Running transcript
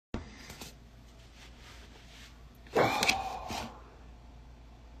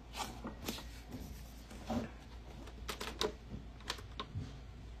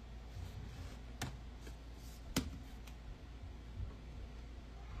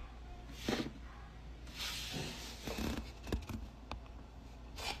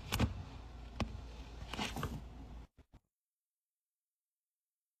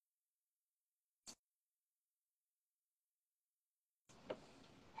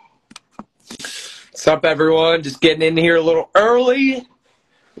What's up, everyone? Just getting in here a little early,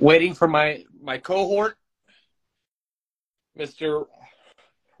 waiting for my cohort, Mr.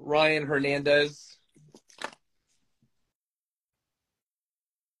 Ryan Hernandez.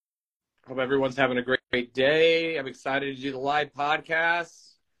 Hope everyone's having a great day. I'm excited to do the live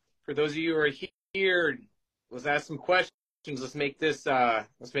podcast. For those of you who are here, let's ask some questions. Let's make this a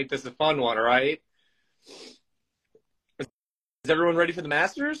fun one. All right? Is everyone ready for the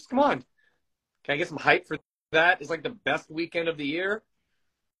Masters? Come on. Can I get some hype for that? It's like the best weekend of the year.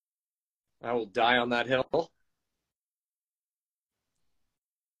 I will die on that hill.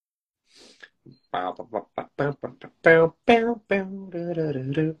 I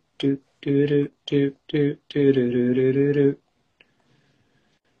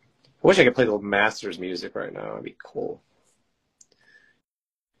wish I could play the Masters music right now. It'd be cool.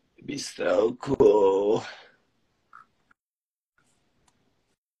 It'd be so cool.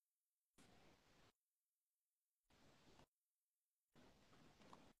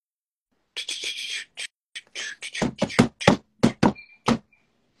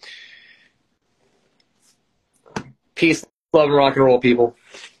 Peace, love, and rock and roll, people.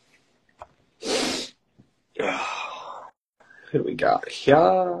 Who do we got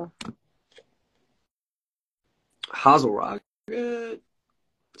here? Hazel Rocket.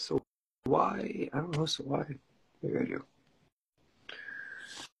 So why? I don't know. So why? Maybe I do.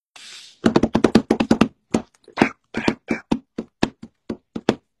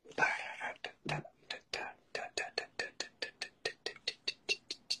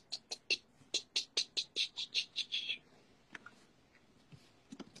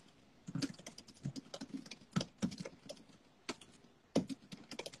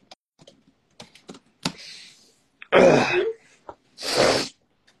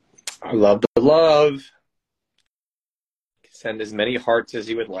 I love the love. Send as many hearts as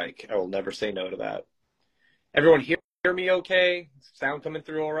you would like. I will never say no to that. Everyone hear me okay? Sound coming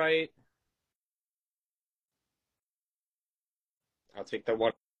through all right? I'll take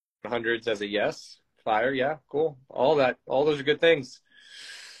the 100s as a yes. Fire, yeah, cool. All that. All those are good things.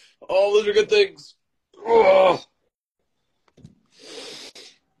 All those are good things. Oh.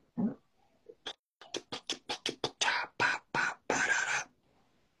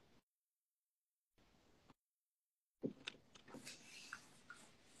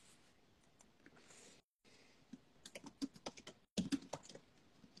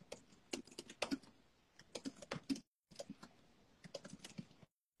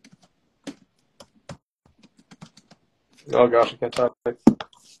 Oh gosh, I can't talk.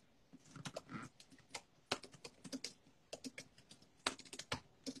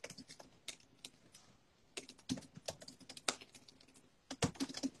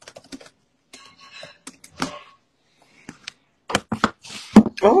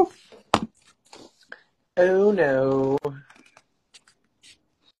 Oh. Oh no.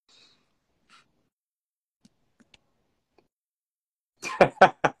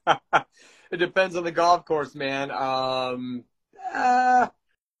 It depends on the golf course, man. I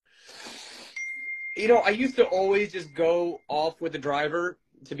used to always just go off with the driver,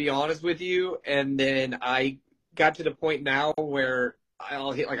 to be honest with you, and then I got to the point now where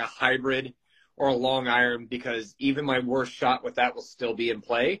I'll hit like a hybrid or a long iron because even my worst shot with that will still be in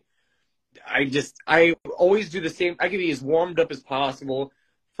play. I always do the same. I can be as warmed up as possible.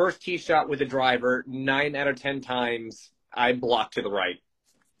 First tee shot with the driver, 9 out of 10 times, I block to the right.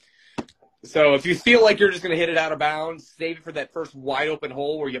 So if you feel like you're just going to hit it out of bounds, save it for that first wide open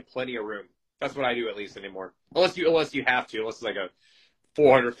hole where you have plenty of room. That's what I do at least anymore. Unless you have to. Unless it's like a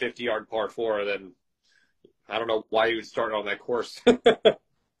 450-yard par four, then I don't know why you would start on that course. Oh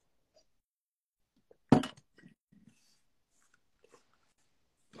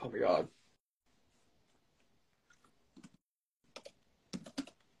my God.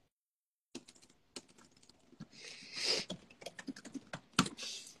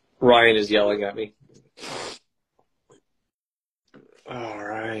 Ryan is yelling at me. All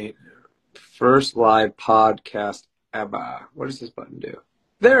right. First live podcast ever. What does this button do?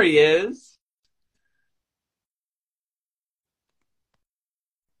 There he is.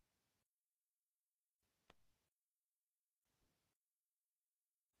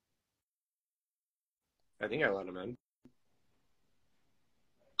 I think I let him in.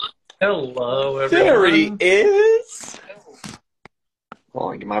 Hello, everyone. There he is.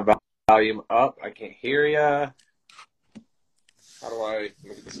 Hold on, get my volume up. I can't hear ya. How do I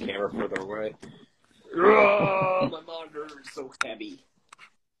make this camera further away? Oh, my monitor is so heavy.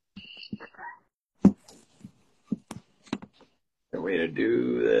 The way to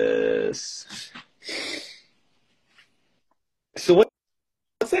do this. So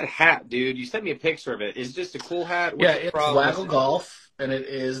what's What's that hat, dude? You sent me a picture of it. Is it just a cool hat? Yeah, What's the it's problem? Waggle Golf, and it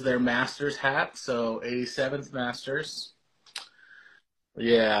is their Masters hat, so 87th Masters.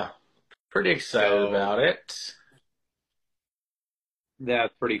 Yeah, pretty excited about it.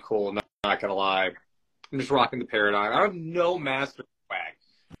 That's pretty cool. Not gonna lie. I'm just rocking the Paradigm. I have no master swag.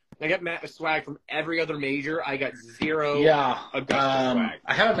 I got swag from every other major. I got zero Augusta swag.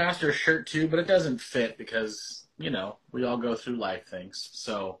 I have a Masters shirt too, but it doesn't fit because, we all go through life things.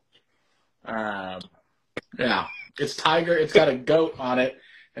 So, yeah, it's Tiger. It's got a goat on it.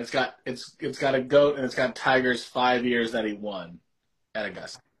 And it's got a goat, and it's got Tiger's 5 years that he won at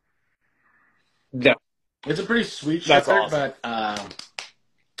Augusta. Yeah. It's a pretty sweet shirt, awesome. But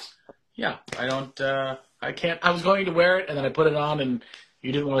yeah, I can't. I was going to wear it, and then I put it on, and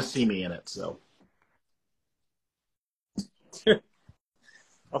you didn't want to see me in it, so.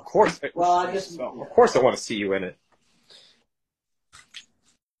 Of course. Of course, I want to see you in it.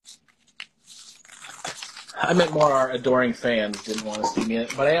 I meant more our adoring fans didn't want to see me in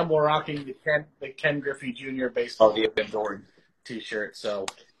it, but I am rocking the Ken Griffey Jr. baseball adoring T-shirt. So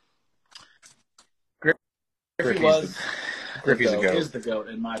Griffey's a goat. Is the goat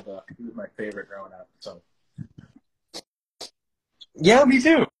in my book. He was my favorite growing up. So yeah, me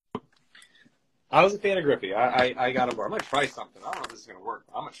too. I was a fan of Griffey. I got him. I'm gonna try something. I don't know if this is gonna work.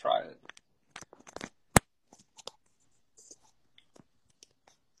 I'm gonna try it.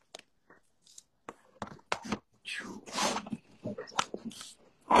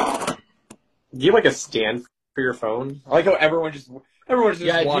 Do you have like a stand for your phone? I like how everyone just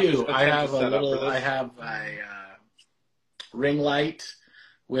yeah, I do. I have a ring light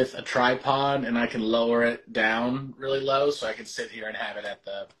with a tripod, and I can lower it down really low, so I can sit here and have it at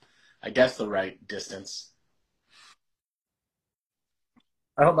the right distance.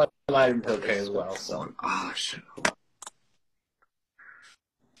 I hope my lighting's okay as well. So, oh shit.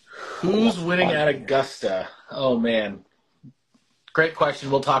 Who's winning at Augusta? Oh man, great question.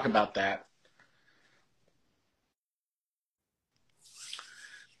 We'll talk about that.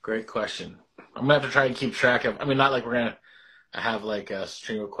 Great question. I'm gonna have to try and keep track of. I mean, not like we're gonna have like a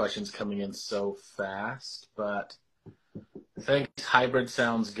stream of questions coming in so fast, but I think hybrid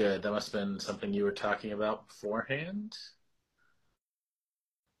sounds good. That must have been something you were talking about beforehand.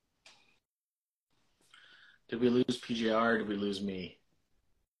 Did we lose PGR? Or did we lose me?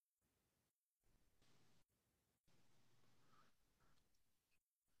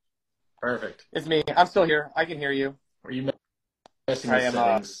 Perfect. It's me. I'm still here. I can hear you. Are you messing with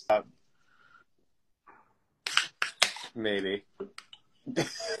settings? Maybe.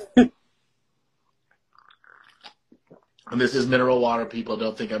 And this is mineral water, people.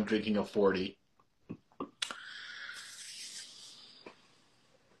 Don't think I'm drinking a 40.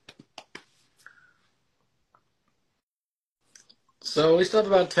 So we still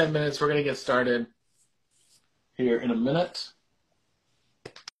have about 10 minutes. We're going to get started here in a minute.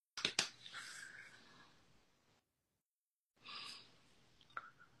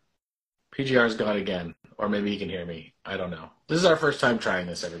 PGR's gone again. Or maybe he can hear me. I don't know. This is our first time trying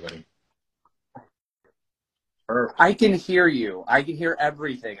this, everybody. I can hear you. I can hear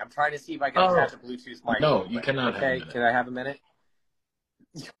everything. I'm trying to see if I can attach a Bluetooth mic. No, you cannot. Okay, can I have a minute?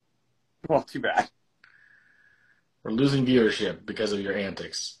 Well, too bad. We're losing viewership because of your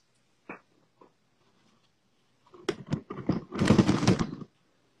antics.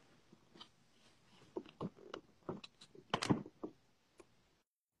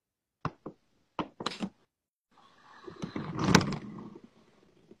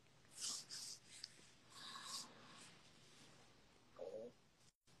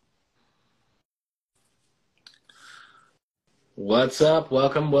 What's up?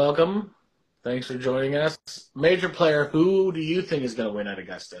 Welcome. Thanks for joining us. Major player, who do you think is going to win at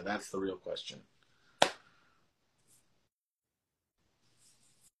Augusta? That's the real question.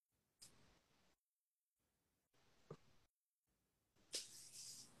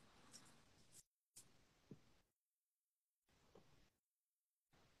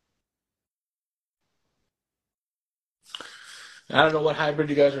 I don't know what hybrid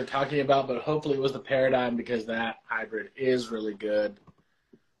you guys are talking about, but hopefully it was the Paradigm because that hybrid is really good.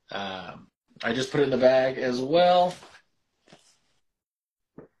 I just put it in the bag as well.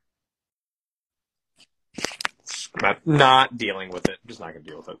 Not dealing with it. I'm just not going to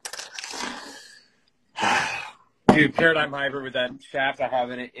deal with it. Dude, Paradigm Hybrid with that shaft I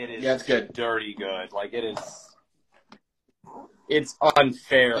have in it, it is it's good. Dirty good. Like, it is... It's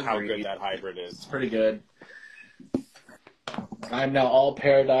unfair how good that hybrid is. It's pretty good. I'm now all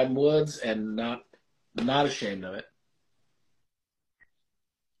Paradigm woods and not ashamed of it.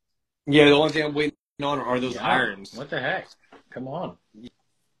 Yeah, the only thing I'm waiting on are those irons. What the heck? Come on.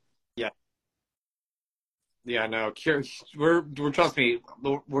 Yeah. Yeah, no. We're trust me.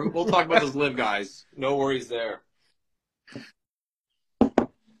 We'll talk about those live guys. No worries there.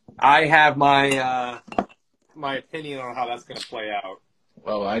 I have my opinion on how that's going to play out.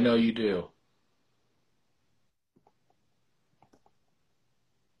 Well, I know you do.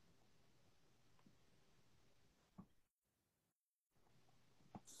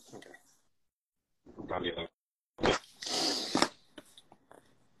 Okay. Not yet.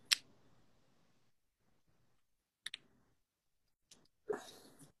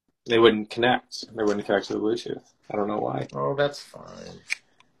 They wouldn't connect. They wouldn't connect to the Bluetooth. I don't know why. Oh, that's fine.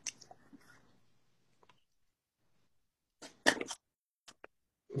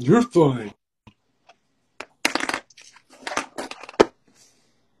 You're fine.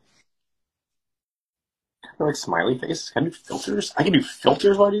 Like smiley faces. Can I do filters? I can do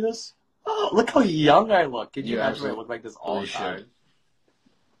filters while I do this? Oh, look how young I look. Can you imagine if I look like this all the time? Should.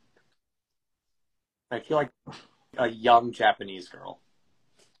 I feel like a young Japanese girl.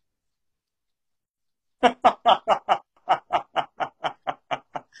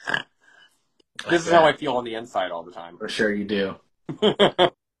 This is how I feel on the inside all the time. For sure you do.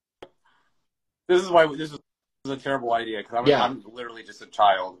 This is why this is a terrible idea because I'm literally just a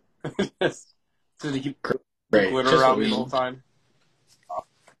child. Just to keep glitter Just around me the whole time.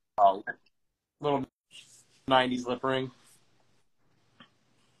 Little 90s lip ring.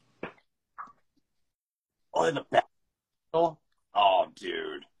 Oh, in the back. Oh,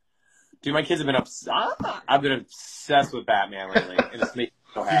 dude. Dude, my kids have been I've been obsessed with Batman lately, and it's making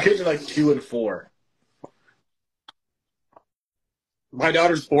me so Your happy. kids are like 2 and 4. My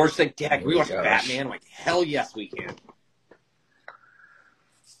daughter's 4. She's like, Dad, can we watch gosh. Batman? I'm like, hell yes, we can.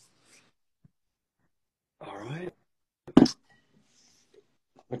 All right.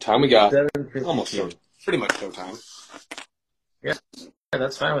 What time we got? 7:52. Almost show. Pretty much showtime. Yeah,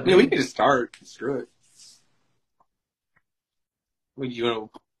 that's fine with Yeah, me. we can just start. Screw it. You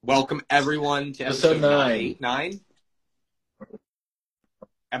want to welcome everyone to episode 9?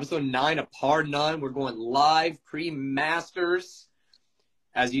 Episode 9 of Par None. We're going live pre-Masters.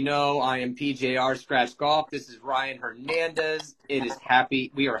 As you know, I am PJR Scratch Golf. This is Ryan Hernandez.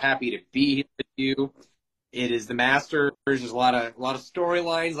 We are happy to be here with you. It is the Masters. There's a lot of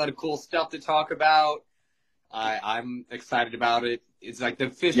storylines, a lot of cool stuff to talk about. I'm excited about it. It's like the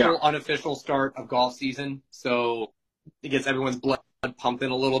official, unofficial start of golf season. So it gets everyone's blood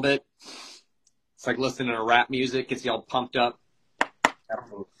pumping a little bit. It's like listening to rap music. Gets you all pumped up.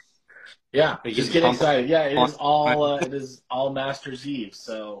 Yeah, just get excited. Yeah, it is all Masters Eve.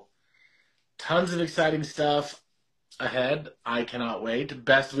 So tons of exciting stuff ahead. I cannot wait.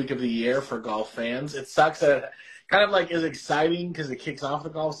 Best week of the year for golf fans. It sucks that it kind of like is exciting because it kicks off the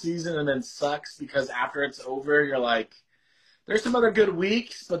golf season, and then sucks because after it's over, you're like, there's some other good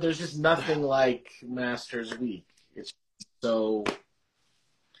weeks, but there's just nothing like Masters week. It's so,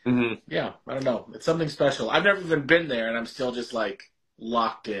 yeah, I don't know. It's something special. I've never even been there, and I'm still just like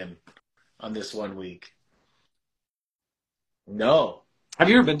locked in on this 1 week. No. Have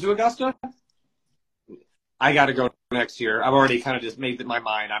you ever been to Augusta? I got to go next year. I've already kind of just made my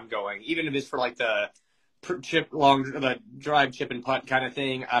mind. I'm going, even if it's for like the drive, chip and putt kind of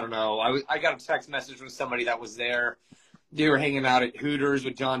thing. I don't know. I got a text message from somebody that was there. They were hanging out at Hooters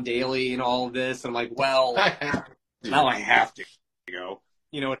with John Daly and all of this. And I'm like, well, now I have to go.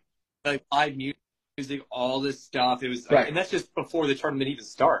 You know, like live music, all this stuff. It was, and that's just before the tournament even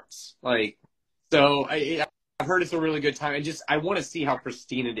starts. Like, so I've heard it's a really good time. I want to see how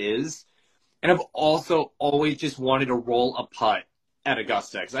pristine it is. And I've also always just wanted to roll a putt at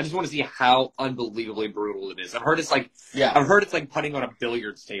Augusta because I just want to see how unbelievably brutal it is. I've heard it's like putting on a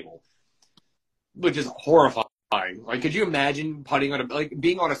billiards table, which is horrifying. Like, could you imagine putting on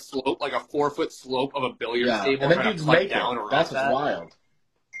being on a slope, like a 4-foot slope of a billiards table, and then trying to putt down around That's what's wild.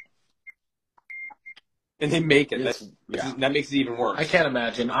 And they make it. That makes it even worse. I can't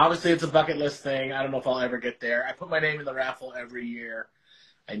imagine. Obviously, it's a bucket list thing. I don't know if I'll ever get there. I put my name in the raffle every year.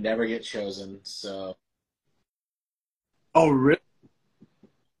 I never get chosen, so. Oh, really?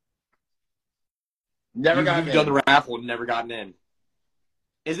 Never gotten in. You've done the raffle and never gotten in.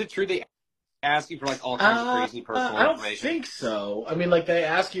 Is it true they ask you for like all kinds of crazy personal information? I don't think so. I mean, like they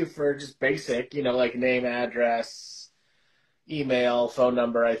ask you for just basic, like name, address, email, phone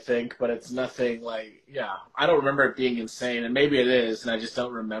number, I think, but it's nothing like, I don't remember it being insane, and maybe it is, and I just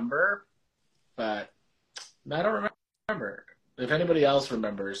don't remember, but I don't remember. If anybody else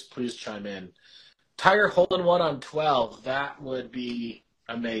remembers, please chime in. Tiger hole-in-one on 12, that would be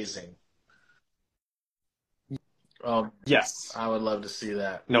amazing. Yes. I would love to see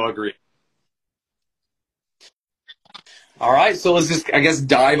that. No, agree. All right, so let's just, I guess,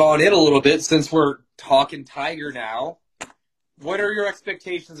 dive on in a little bit since we're talking Tiger now. What are your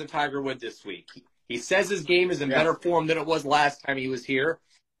expectations of Tiger Woods this week? He says his game is in better form than it was last time he was here.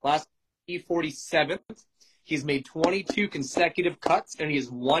 Last week, 47th. He's made 22 consecutive cuts, and he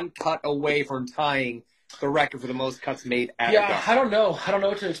is one cut away from tying the record for the most cuts made at Augusta. I don't know. I don't know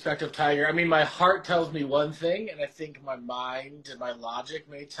what to expect of Tiger. I mean, my heart tells me one thing, and I think my mind and my logic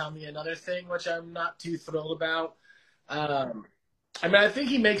may tell me another thing, which I'm not too thrilled about. I mean, I think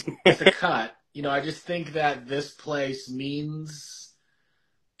he makes the cut. You know, I just think that this place means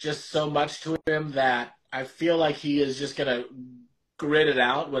just so much to him that I feel like he is just going to grit it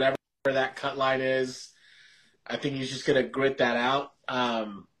out, whatever that cut line is. I think he's just going to grit that out.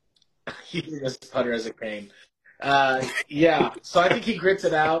 He's as putter as a cane. So I think he grits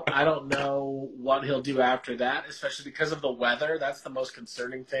it out. I don't know what he'll do after that, especially because of the weather. That's the most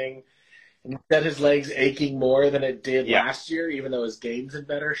concerning thing. And he said his leg's aching more than it did last year, even though his game's in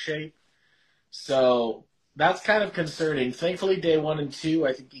better shape. So that's kind of concerning. Thankfully, day 1 and 2,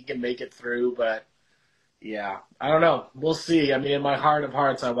 I think he can make it through. But, yeah, I don't know. We'll see. I mean, in my heart of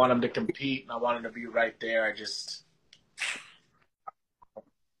hearts, I want him to compete, and I want him to be right there.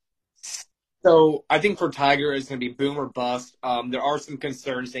 So I think for Tiger, it's going to be boom or bust. There are some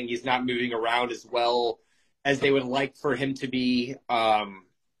concerns saying he's not moving around as well as they would like for him to be.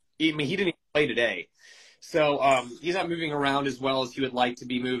 I mean, he didn't even play today. So he's not moving around as well as he would like to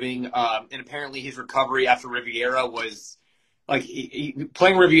be moving. And apparently his recovery after Riviera was like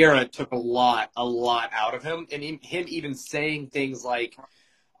playing Riviera took a lot out of him. And him even saying things like,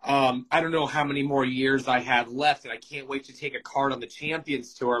 I don't know how many more years I have left, and I can't wait to take a card on the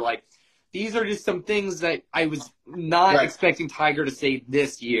Champions Tour. Like, these are just some things that I was not expecting Tiger to say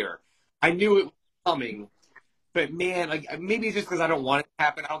this year. I knew it was coming. But, man, like maybe it's just because I don't want it to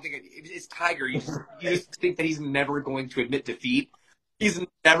happen. I don't think it's Tiger. You just think that he's never going to admit defeat. He's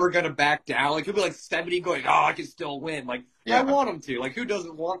never going to back down. Like, he'll be like 70 going, I can still win. Like, I want him to. Like, who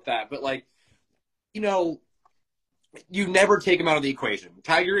doesn't want that? But, like, you know, you never take him out of the equation.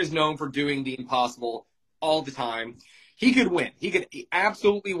 Tiger is known for doing the impossible all the time. He could win. He could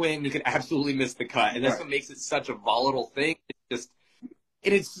absolutely win. He could absolutely miss the cut. And that's what makes it such a volatile thing. It's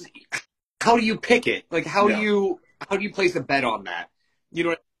how do you pick it? Like, how do you place a bet on that? You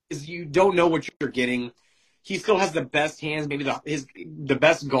know, is you don't know what you're getting. He still has the best hands, maybe the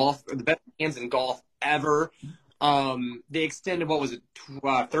best hands in golf ever. They extended, what was it,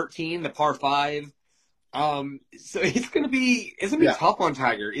 13, the par 5. So it's gonna be tough on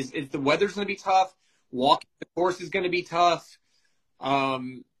Tiger. Is the weather's gonna be tough? Walking the course is gonna be tough.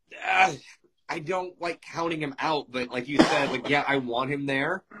 I don't like counting him out, but like you said, I want him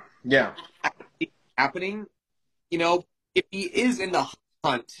there. Yeah. Happening, you know, if he is in the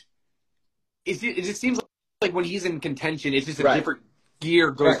hunt, it just seems like when he's in contention, it's just a different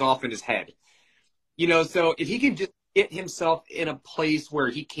gear goes off in his head. You know, so if he can just get himself in a place where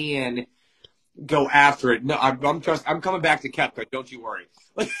he can go after it. No, I'm coming back to Koepka, don't you worry.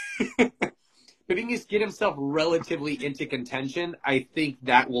 But if he can just get himself relatively into contention, I think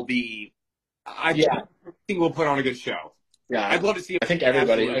that will be I think we'll put on a good show. Yeah, I'd love to see. I think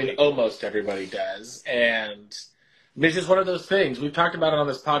everybody, almost everybody does. And it's just one of those things. We've talked about it on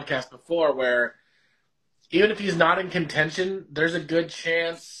this podcast before where even if he's not in contention, there's a good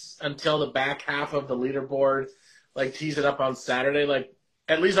chance until the back half of the leaderboard, like tease it up on Saturday. Like,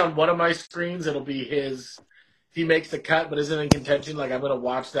 at least on one of my screens, it'll be his. If he makes the cut but isn't in contention, like, I'm going to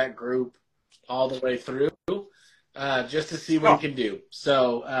watch that group all the way through just to see what he can do.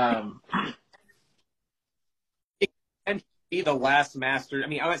 So, be the last Master. I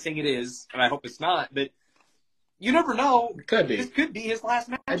mean, I'm not saying it is, and I hope it's not, but you never know. It could be. This could be his last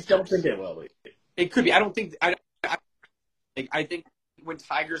Masters. I don't think it will be. It could be. I don't think. I think when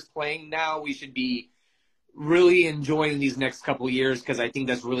Tiger's playing now, we should be really enjoying these next couple of years because I think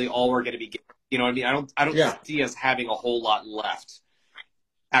that's really all we're going to be getting. You know what I mean? I don't see us having a whole lot left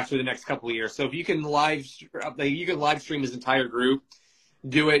after the next couple of years. So if you can live stream his entire group,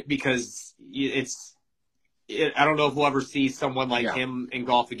 do it because I don't know if we'll ever see someone like him in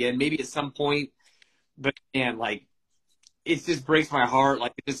golf again. Maybe at some point, but man, like, it just breaks my heart.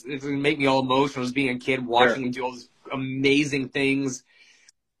 Like, it's going to make me all emotional as being a kid watching him do all these amazing things,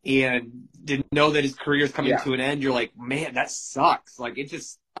 and to know that his career is coming to an end. You're like, man, that sucks. Like, it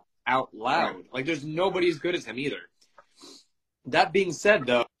just out loud. Right. Like, there's nobody as good as him either. That being said,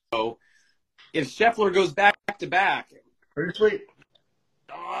 though, if Scheffler goes back to back, pretty sweet.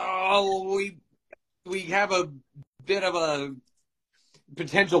 Oh, we have a bit of a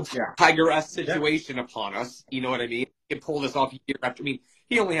potential Tiger-esque situation upon us. You know what I mean? He can pull this off year after. I mean,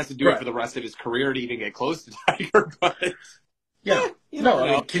 he only has to do Right. it for the rest of his career to even get close to Tiger. But Yeah. you No, never I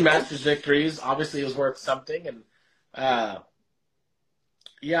know. mean, 2 Masters victories, obviously it was worth something. And,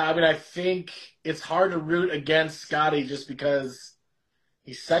 yeah, I mean, I think it's hard to root against Scotty just because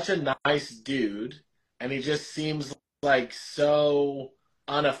he's such a nice dude, and he just seems like so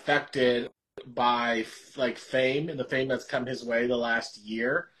unaffected by like fame and the fame that's come his way the last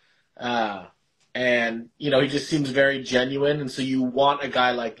year. Uh, and he just seems very genuine, and so you want a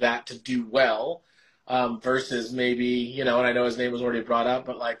guy like that to do well, versus maybe and I know his name was already brought up,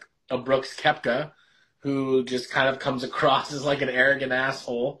 but like a Brooks Koepka, who just kind of comes across as like an arrogant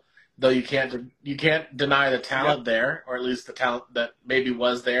asshole. Though you can't deny the talent there, or at least the talent that maybe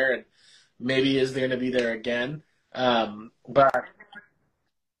was there and maybe is going to be there again. But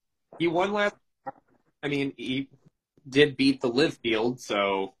He won last. I mean, he did beat the Live Field,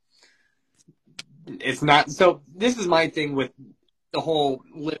 so it's not. So this is my thing with the whole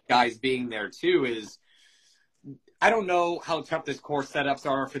Live guys being there too. Is I don't know how tough this course setups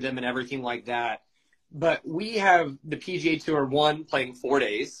are for them and everything like that, but we have the PGA Tour playing 4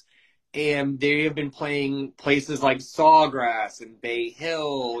 days. And they have been playing places like Sawgrass and Bay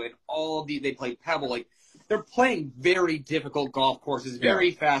Hill and they play Pebble. Like, they're playing very difficult golf courses,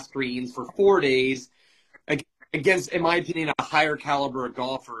 very fast greens for 4 days against, in my opinion, a higher caliber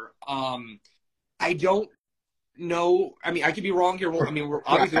golfer. I don't know. I mean, I could be wrong here. I mean, we're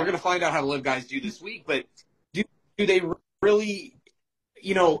going to find out how the Live guys do this week, but do they really,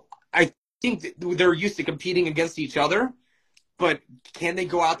 I think that they're used to competing against each other. But can they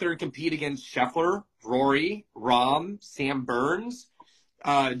go out there and compete against Scheffler, Rory, Rahm, Sam Burns,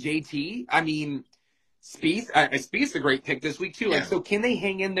 JT? I mean, Spieth. Spieth's a great pick this week too. Yeah. Like, so can they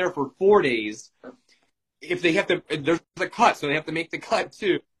hang in there for 4 days? If they have to, there's a cut, so they have to make the cut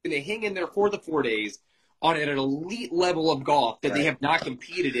too. Can they hang in there for the 4 days on an elite level of golf that they have not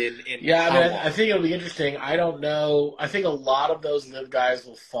competed in? Yeah, I mean, I think it'll be interesting. I don't know. I think a lot of those Live guys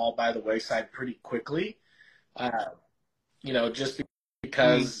will fall by the wayside pretty quickly. Just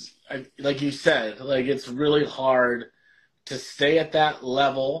because, like you said, like it's really hard to stay at that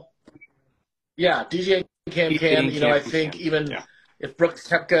level. Yeah, DJ and Cam can. I think even if Brooks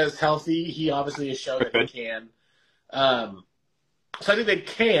Koepka is healthy, he obviously has shown that he can. So I think they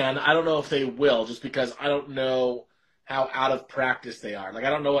can. I don't know if they will, just because I don't know how out of practice they are. Like, I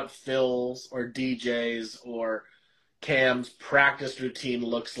don't know what Phil's or DJ's or Cam's practice routine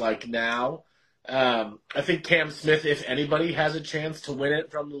looks like now. I think Cam Smith, if anybody, has a chance to win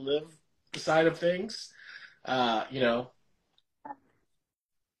it from the Live side of things. I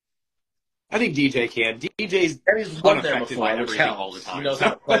think DJ can. DJ's and he's won there unaffected before, by which everything helps. all the time. He knows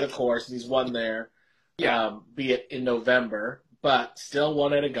how to play the course, and he's won there. Be it in November, but still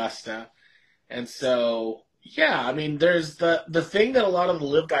won at Augusta. And so, yeah, I mean, there's the thing that a lot of the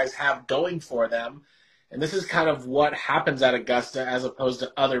Live guys have going for them, and this is kind of what happens at Augusta as opposed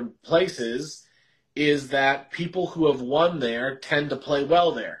to other places, is that people who have won there tend to play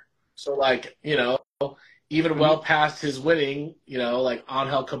well there. So, like, even well past his winning, like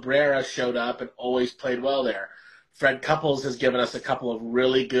Angel Cabrera showed up and always played well there. Fred Couples has given us a couple of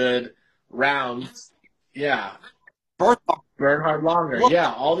really good rounds. Yeah. Bernhard Longer.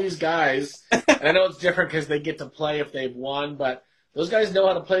 Yeah, all these guys. And I know it's different because they get to play if they've won, but those guys know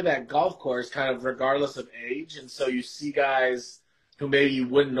how to play that golf course kind of regardless of age. And so you see guys who maybe you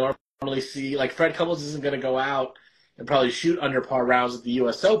wouldn't normally see. Like Fred Couples isn't going to go out and probably shoot under par rounds at the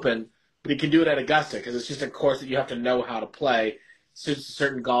U.S. Open, but he can do it at Augusta because it's just a course that you have to know how to play. Suits a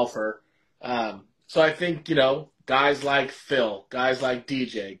certain golfer. So I think, guys like Phil, guys like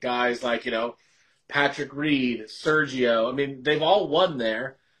DJ, guys like, Patrick Reed, Sergio. I mean, they've all won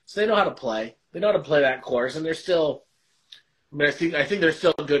there, so they know how to play. They know how to play that course, and they're still. I mean, I think they're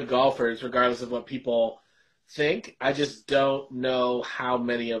still good golfers, regardless of what people think. I just don't know how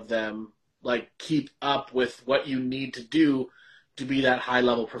many of them keep up with what you need to do to be that high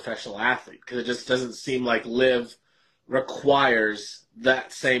level professional athlete, because it just doesn't seem like Live requires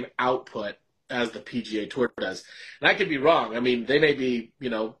that same output as the PGA Tour does. And I could be wrong. I mean, they may be,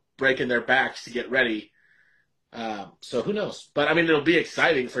 breaking their backs to get ready. So who knows? But, I mean, it'll be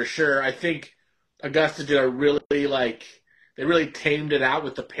exciting for sure. I think Augusta did they really tamed it out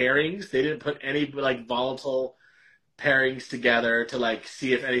with the pairings. They didn't put any, volatile pairings together to,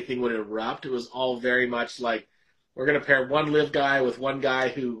 see if anything would erupt. It was all very much we're going to pair one Live guy with one guy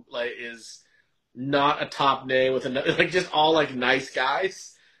who, is not a top name with another, just all, nice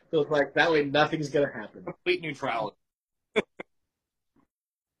guys. So it's that way nothing's going to happen. Complete neutrality.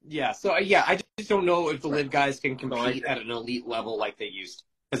 Yeah, so I just don't know if the Live guys can compete at an elite level like they used to,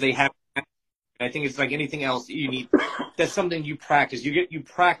 because they haven't I think it's like anything else you need. That's something you practice. You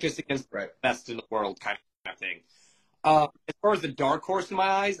practice against the best in the world kind of thing. As far as the dark horse in my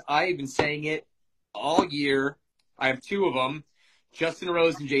eyes, I've been saying it all year. I have two of them, Justin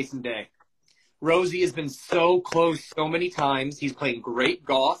Rose and Jason Day. Rosie has been so close so many times. He's playing great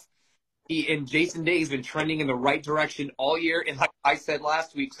golf. And Jason Day has been trending in the right direction all year. And like I said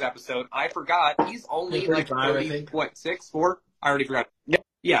last week's episode, I forgot he's only like 30, what, 6, 4? I already forgot.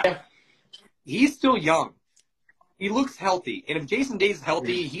 Yeah. He's still young. He looks healthy. And if Jason Day's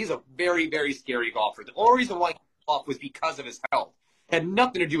healthy, he's a very, very scary golfer. The only reason why he off was because of his health. It had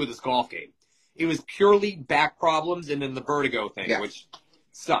nothing to do with his golf game. It was purely back problems and then the vertigo thing, which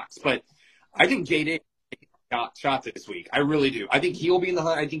sucks. But I think J.D. got shot this week. I really do. I think he'll be in the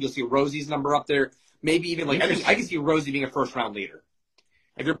hunt. I think you'll see Rosie's number up there. Maybe even like I can see Rosie being a first-round leader.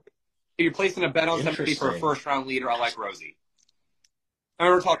 If you're placing a bet on somebody for a first-round leader, I like Rosie. I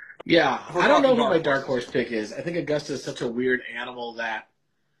don't know who my dark horse pick is. I think Augusta is such a weird animal that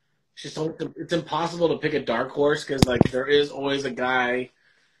it's impossible to pick a dark horse because like there is always a guy,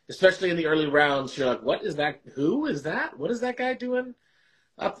 especially in the early rounds. You're like, what is that? Who is that? What is that guy doing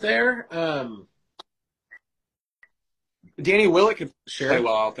up there? Danny Willett could play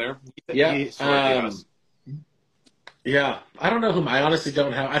well out there. I don't know whom. I honestly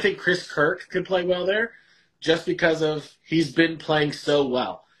don't have. I think Chris Kirk could play well there, just because of he's been playing so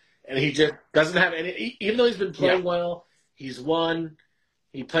well, and he just doesn't have any. Even though he's been playing well, he's won.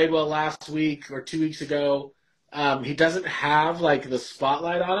 He played well last week or 2 weeks ago. He doesn't have like the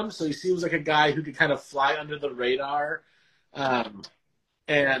spotlight on him, so he seems like a guy who could kind of fly under the radar, and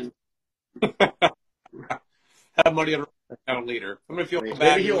have money on a leader. I'm gonna feel bad.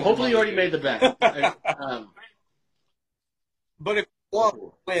 Maybe hopefully he already made the bet. But if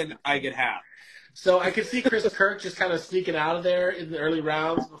you win, I get half. So I could see Chris Kirk just kind of sneaking out of there in the early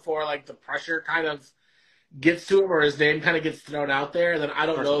rounds before like the pressure kind of gets to him or his name kind of gets thrown out there. And then I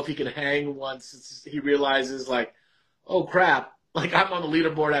don't know if he can hang once he realizes like, oh crap, like I'm on the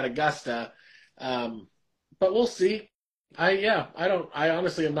leaderboard at Augusta. But we'll see. I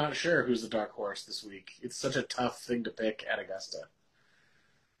honestly am not sure who's the dark horse this week. It's such a tough thing to pick at Augusta.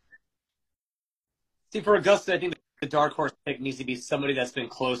 See, for Augusta, I think the dark horse pick needs to be somebody that's been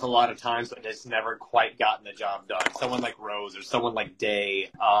close a lot of times but has never quite gotten the job done. Someone like Rose or someone like Day.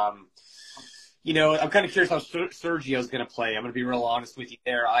 I'm kind of curious how Sergio's going to play. I'm going to be real honest with you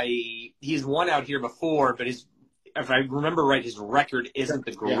there. He's won out here before, but if I remember right, his record isn't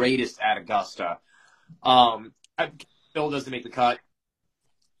the greatest at Augusta. Bill doesn't make the cut.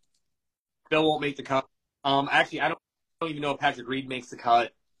 Bill won't make the cut. Actually, I don't even know if Patrick Reed makes the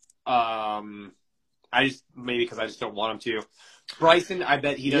cut. Maybe because I just don't want him to. Bryson, I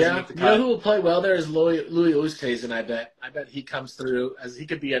bet he doesn't make the cut. You know who will play well there is Louis Oosthuizen, I bet. I bet he comes through as he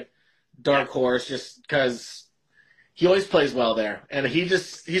could be a dark horse just because he always plays well there. And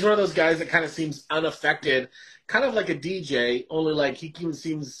he's one of those guys that kind of seems unaffected, kind of like a DJ, only like he even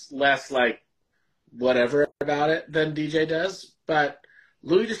seems less like whatever about it than DJ does. But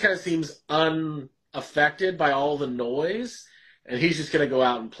Louis just kind of seems unaffected by all the noise, and he's just going to go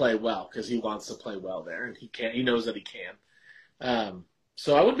out and play well because he wants to play well there, and he knows that he can.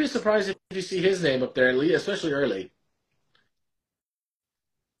 So I wouldn't be surprised if you see his name up there, especially early.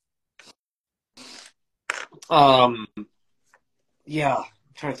 I'm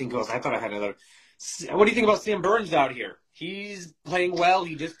trying to think who else. I thought I had another. What do you think about Sam Burns out here? He's playing well.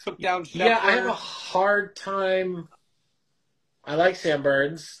 He just took down Scheffler. Yeah, I have a hard time. I like Sam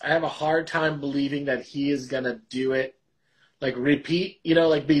Burns. I have a hard time believing that he is going to do it, like repeat,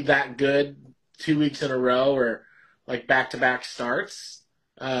 like be that good 2 weeks in a row or like back-to-back starts.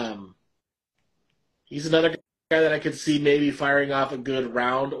 He's another guy that I could see maybe firing off a good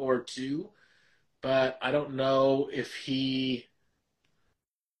round or two, but I don't know if he...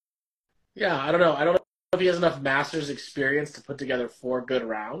 Yeah, I don't know. I don't know if he has enough Masters experience to put together 4 good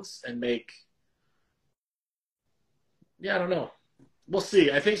rounds and make... Yeah, I don't know. We'll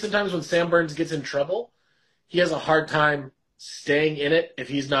see. I think sometimes when Sam Burns gets in trouble, he has a hard time staying in it if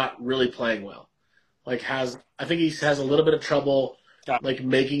he's not really playing well. I think he has a little bit of trouble like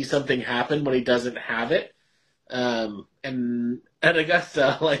making something happen when he doesn't have it. And at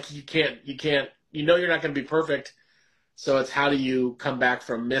Augusta, like you can't you're not going to be perfect. So it's how do you come back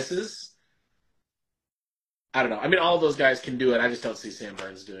from misses? I don't know. I mean, all of those guys can do it. I just don't see Sam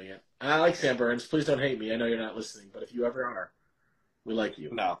Burns doing it. And I like Sam Burns. Please don't hate me. I know you're not listening, but if you ever are, we like you.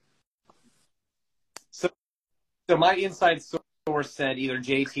 No. So my inside source said either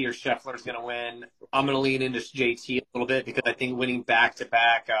JT or Scheffler is going to win. I'm going to lean into JT a little bit because I think winning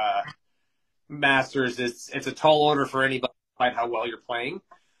back-to-back Masters it's a tall order for anybody despite how well you're playing.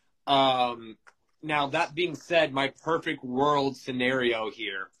 Now, that being said, my perfect world scenario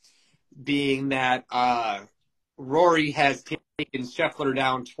here being that Rory has taken Scheffler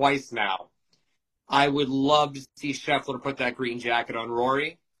down twice now. I would love to see Scheffler put that green jacket on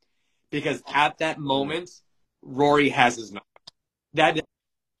Rory because at that moment, Rory has his number. That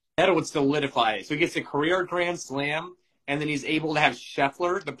would solidify it. So he gets a career Grand Slam, and then he's able to have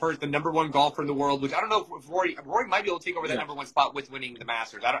Scheffler, the number one golfer in the world, which I don't know if Rory might be able to take over that number one spot with winning the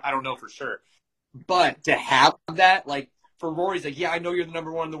Masters. I don't know for sure. But to have that, like, for Rory's like, yeah, I know you're the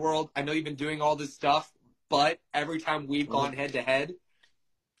number one in the world. I know you've been doing all this stuff, but every time we've gone head-to-head,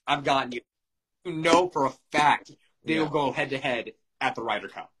 I've gotten you. You know for a fact they will go head-to-head at the Ryder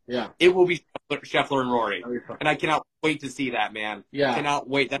Cup. Yeah. It will be Scheffler and Rory. And I cannot wait to see that, man. Yeah. I cannot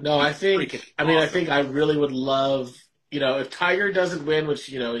wait. I think I really would love, if Tiger doesn't win, which,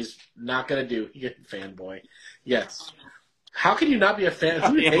 he's not going to do, he's a fanboy. Yes. How can you not be a fan?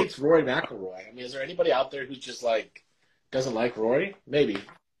 Who hates Rory McIlroy? I mean, is there anybody out there who's just like, doesn't like Rory? Maybe.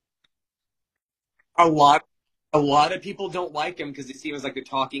 A lot of people don't like him because they see him as like the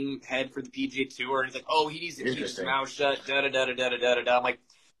talking head for the PGA Tour, and he's like, oh, he needs to keep his mouth shut. Da da da da da da da da. I'm like,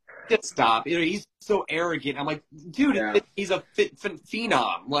 just stop. He's so arrogant. I'm like, dude, he's a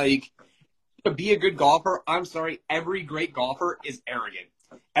phenom. Like, to be a good golfer, I'm sorry, every great golfer is arrogant.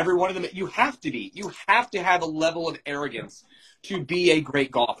 Every one of them, you have to be. You have to have a level of arrogance to be a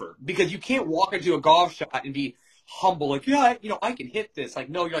great golfer because you can't walk into a golf shot and be humble. Like, yeah, I can hit this. Like,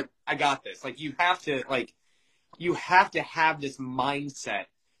 no, you're like, I got this. Like, you have to have this mindset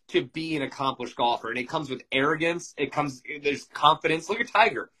to be an accomplished golfer. And it comes with arrogance. There's confidence. Look at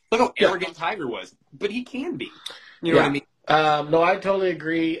Tiger. Look how arrogant Tiger was. But he can be. You know what I mean? No, I totally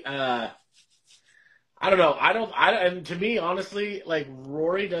agree. I don't know. And to me, honestly, like,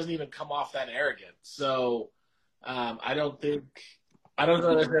 Rory doesn't even come off that arrogant. So, I don't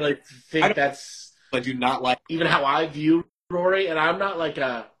necessarily think that's. I do not like even how I view Rory, and I'm not like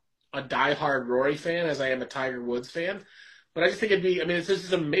a diehard Rory fan as I am a Tiger Woods fan, but I just think it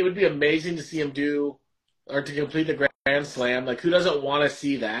would be amazing to see him do or to complete the Grand Slam. Like, who doesn't want to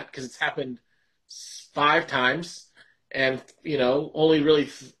see that? Because it's happened 5 times, and only really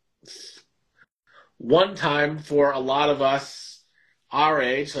one time for a lot of us our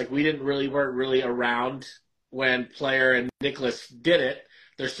age. Like, we weren't really around when Player and Nicklaus did it.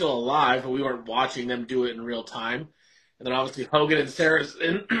 They're still alive, but we weren't watching them do it in real time. And then obviously Hogan and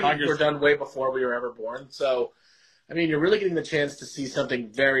Saracen were done way before we were ever born. So, I mean, you're really getting the chance to see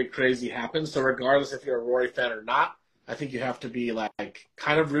something very crazy happen. So regardless if you're a Rory fan or not, I think you have to be like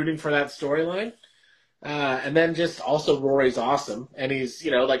kind of rooting for that storyline. And then just also Rory's awesome. And he's,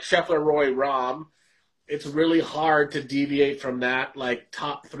 like Scheffler, Rory, Rahm. It's really hard to deviate from that like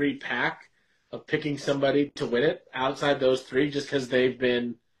top 3 pack of picking somebody to win it outside those 3 just because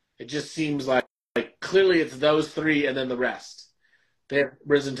it just seems like clearly it's those 3 and then the rest. They have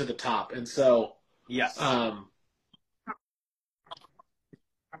risen to the top. And so, yes.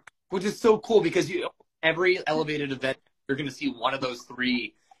 Which is so cool because every elevated event, you're going to see one of those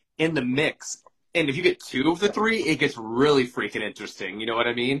 3 in the mix. And if you get 2 of the 3, it gets really freaking interesting. You know what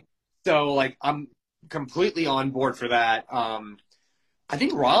I mean? So, like, I'm completely on board for that. I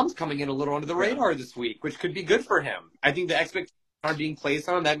think Rahm's coming in a little under the radar this week, which could be good for him. I think the expectations are being placed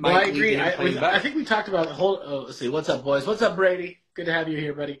on that. Might I agree. I think we talked about the whole. Let's see. What's up, boys? What's up, Brady? Good to have you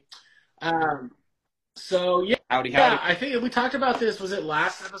here, buddy. So yeah, howdy. I think we talked about this. Was it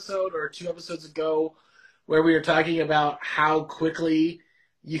last episode or 2 episodes ago, where we were talking about how quickly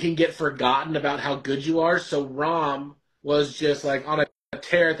you can get forgotten about how good you are? So Rahm was just like on a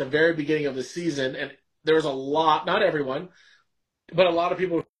tear at the very beginning of the season, and there was a lot, not everyone, but a lot of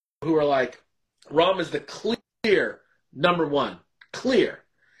people who were like, Rahm is the clear number 1. Clear.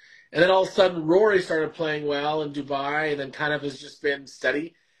 And then all of a sudden, Rory started playing well in Dubai and then kind of has just been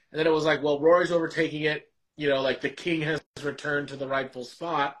steady. And then it was like, well, Rory's overtaking it. Like the king has returned to the rightful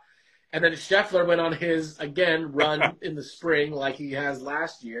spot. And then Scheffler went on his, again, run in the spring like he has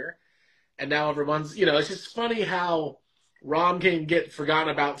last year. And now everyone's, it's just funny how Rahm can get forgotten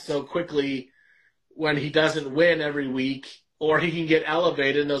about so quickly when he doesn't win every week, or he can get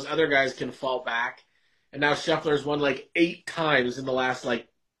elevated and those other guys can fall back. And now Scheffler's won like 8 times in the last like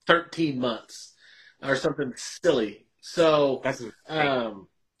 13 months or something silly. So, I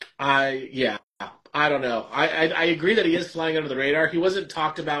don't know. I agree that he is flying under the radar. He wasn't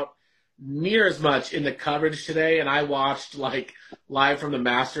talked about near as much in the coverage today, and I watched like live from the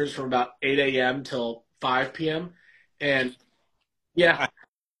Masters from about 8 a.m. till 5 p.m. And yeah,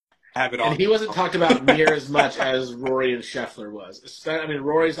 and he wasn't talked about near as much as Rory and Scheffler was. I mean,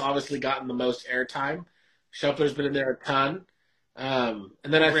 Rory's obviously gotten the most airtime. Scheffler's been in there a ton. And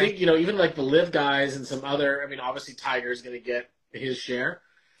then I think, even like the live guys and some other, I mean, obviously Tiger's going to get his share,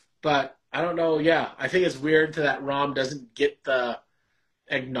 but I don't know. Yeah, I think it's weird that Rahm doesn't get the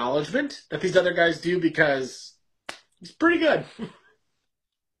acknowledgement that these other guys do because he's pretty good.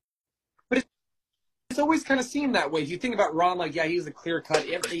 But it's always kind of seemed that way. If you think about Rahm, like, yeah, he's a clear cut.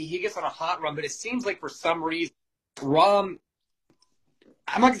 He gets on a hot run, but it seems like for some reason, Rahm,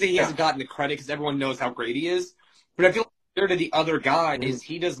 I'm not going to say he hasn't gotten the credit because everyone knows how great he is, but I feel like compared to the other guys,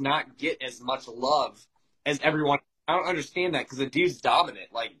 he does not get as much love as everyone. I don't understand that because the dude's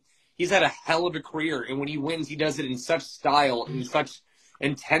dominant. Like, he's had a hell of a career, and when he wins, he does it in such style and such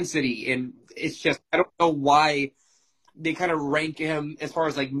intensity, and it's just, I don't know why they kind of rank him as far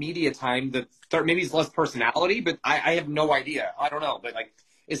as like media time. Maybe he's less personality, but I have no idea. I don't know, but like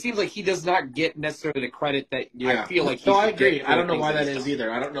it seems like he does not get necessarily the credit that I feel like. No, I agree. I don't know why that is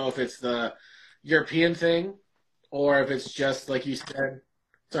either. I don't know if it's the European thing or if it's just like you said.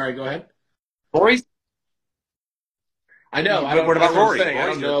 Sorry, go ahead. Rory's. I know. What about Rory? I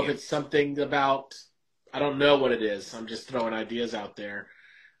don't know if it's something about. I don't know what it is. I'm just throwing ideas out there.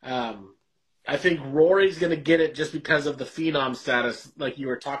 I think Rory's going to get it just because of the phenom status, like you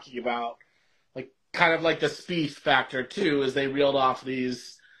were talking about, like kind of like the Spieth factor too, as they reeled off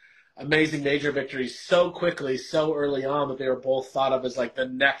these amazing major victories so quickly, so early on that they were both thought of as like the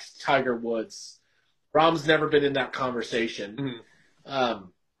next Tiger Woods. Rahm's never been in that conversation,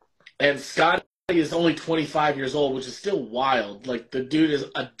 and Scotty is only 25 years old, which is still wild. Like the dude is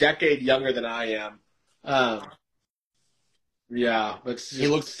a decade younger than I am. Yeah, but he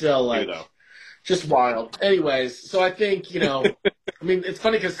looks still like. Just wild. Anyways, so I think, I mean, it's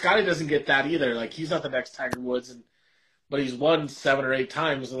funny because Scotty doesn't get that either. Like, he's not the next Tiger Woods, but he's won 7 or 8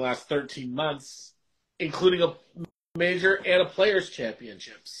 times in the last 13 months, including a major and a Players'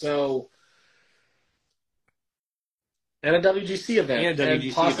 Championship. So, and a WGC event.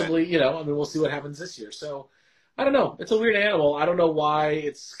 And possibly, event. I mean, we'll see what happens this year. So, I don't know. It's a weird animal. I don't know why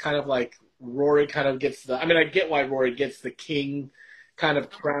it's kind of like Rory kind of gets I mean, I get why Rory gets the king kind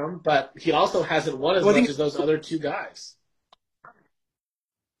of crown, but he also hasn't won as much as those other two guys.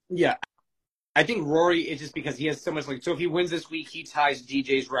 Yeah. I think Rory is just because he has so much so if he wins this week, he ties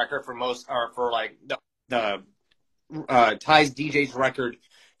DJ's record for ties DJ's record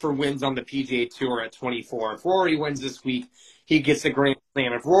for wins on the PGA Tour at 24. If Rory wins this week, he gets the Grand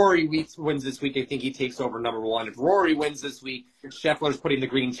Slam. If Rory wins this week, I think he takes over number 1. If Rory wins this week, Scheffler's putting the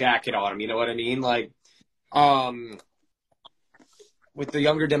green jacket on him. You know what I mean? Like, with the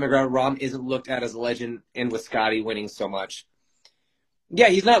younger demographic, Rahm isn't looked at as a legend, and with Scotty winning so much. Yeah,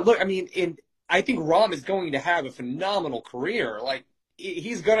 he's not. I think Rahm is going to have a phenomenal career. Like,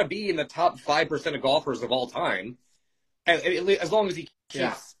 he's going to be in the top 5% of golfers of all time, as long as he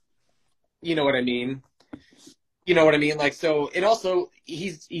keeps. You know what I mean? Like, so, and also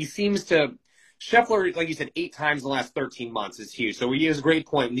he seems to. Scheffler, like you said, 8 times in the last 13 months is huge. So he has a great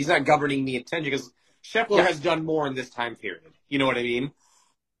point. And he's not governing the attention because Scheffler has done more in this time period. You know what I mean?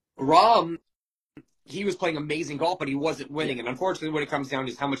 Rahm, he was playing amazing golf, but he wasn't winning. And unfortunately, what it comes down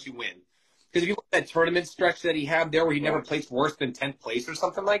to is how much you win. Because if you look at that tournament stretch that he had there where he never placed worse than 10th place or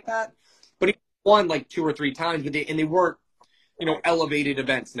something like that, but he won like 2 or 3 times, but they weren't, elevated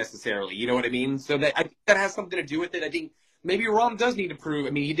events necessarily. You know what I mean? So I think that has something to do with it. I think maybe Rahm does need to prove.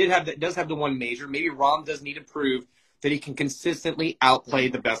 I mean, he does have the one major. Maybe Rahm does need to prove that he can consistently outplay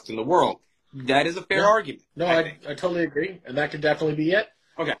the best in the world. That is a fair argument. No, I totally agree, and that could definitely be it.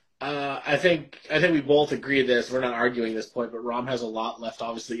 Okay. I think we both agree this. We're not arguing this point, but Rahm has a lot left,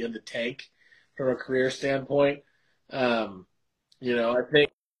 obviously, in the tank from a career standpoint. I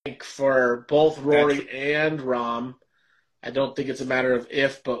think for both Rory and Rahm, I don't think it's a matter of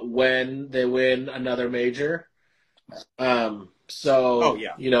if, but when they win another major. I mean,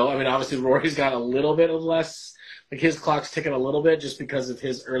 obviously Rory's got a little bit of less. Like, his clock's ticking a little bit just because of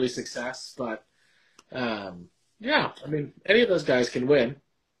his early success. But, I mean, any of those guys can win.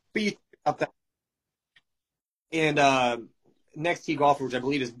 But you think about that. And next tee golfer, which I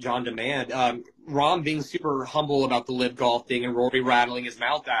believe is John Demand, Rahm being super humble about the live golf thing and Rory rattling his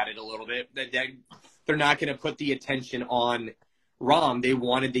mouth at it a little bit. They're not going to put the attention on Rahm. They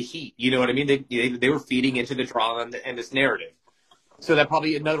wanted the heat. You know what I mean? They were feeding into the drama and this narrative. So that's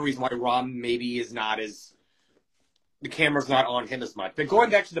probably another reason why Rahm maybe is not as – the camera's not on him as much. But going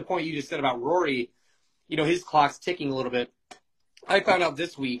back to the point you just said about Rory, his clock's ticking a little bit. I found out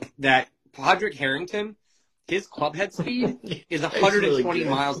this week that Padraig Harrington, his club head speed is 120 really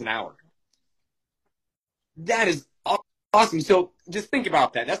miles an hour. That is awesome. So just think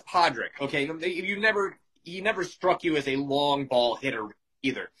about that. That's Padraig, okay? He never struck you as a long ball hitter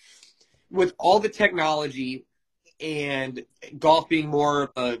either. With all the technology and golf being more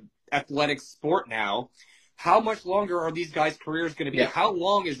of a athletic sport now, how much longer are these guys' careers going to be? Yeah. How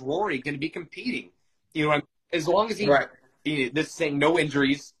long is Rory going to be competing? You know, as long as Right. this is saying no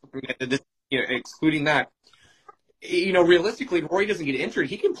injuries, this, excluding that. Realistically, Rory doesn't get injured.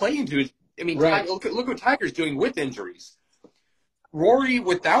 He can play into his. I mean, Right. look what Tiger's doing with injuries. Rory,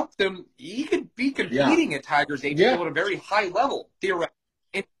 without them, he could be competing at Tiger's age at a very high level, theoretically.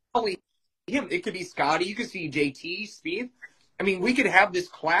 And probably him. It could be Scotty. You could see JT, Spieth. I mean, we could have this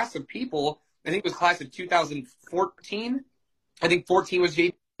class of people. I think it was class of 2014. I think 14 was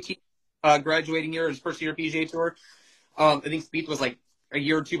JT graduating year, his first year PGA Tour. I think Spieth was like a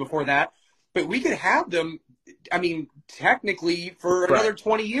year or two before that. But we could have them, I mean, technically for another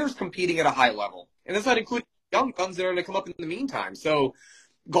 20 years competing at a high level. And that's not including young guns that are going to come up in the meantime. So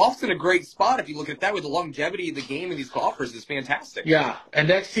golf's in a great spot if you look at that with the longevity of the game of these golfers is fantastic. Yeah, and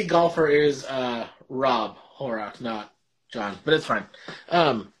next tee golfer is Rob Horak, not John, but it's fine.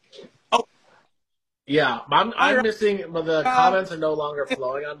 Yeah, I'm missing, but the comments are no longer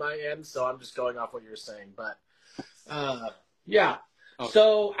flowing on my end, so I'm just going off what you're saying. But yeah,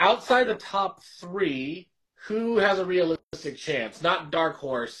 so outside the top three, who has a realistic chance? Not dark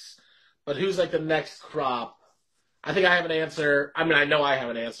horse, but who's like the next crop? I think I have an answer. I mean, I know I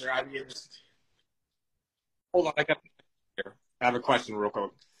have an answer. Hold on, I have a question real quick.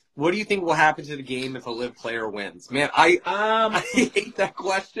 What do you think will happen to the game if a live player wins? Man, I hate that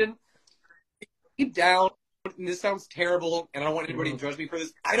question. Deep down, and this sounds terrible, and I don't want anybody to judge me for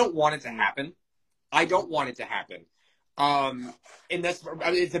this. I don't want it to happen. I don't want it to happen. And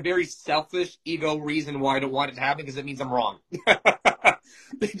it's a very selfish ego reason why I don't want it to happen because it means I'm wrong.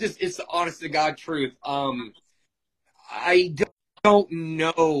 It's the honest to God truth. I don't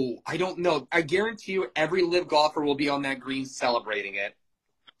know. I don't know. I guarantee you every live golfer will be on that green celebrating it.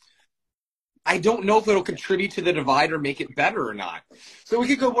 I don't know if it'll contribute to the divide or make it better or not. So we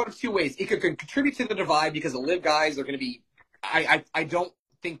could go one of two ways. It could contribute to the divide because the live guys are going to be I don't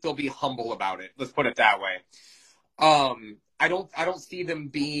think they'll be humble about it. Let's put it that way. I don't see them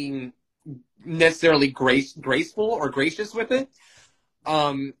being necessarily graceful or gracious with it.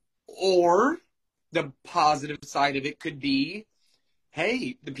 Or the positive side of it could be,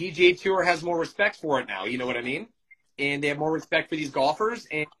 hey, the PGA Tour has more respect for it now. You know what I mean? And they have more respect for these golfers,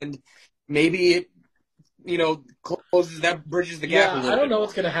 and maybe it, bridges the gap a little bit. I don't know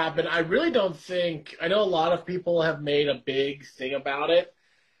what's going to happen. I really don't think. I know a lot of people have made a big thing about it.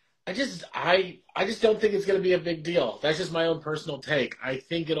 I just don't think it's going to be a big deal. That's just my own personal take. I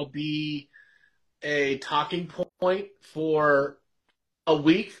think it'll be a talking point for a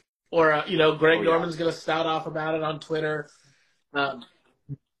week, or Greg Norman's going to spout off about it on Twitter.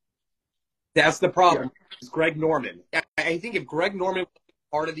 That's the problem. Yeah. It's Greg Norman. I think if Greg Norman was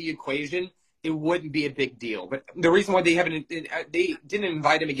part of the equation, it wouldn't be a big deal. But the reason why they didn't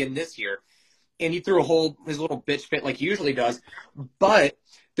invite him again this year, and he threw his little bitch fit like he usually does. But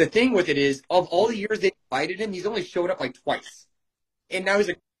the thing with it is, of all the years they invited him, he's only showed up like twice. And now he's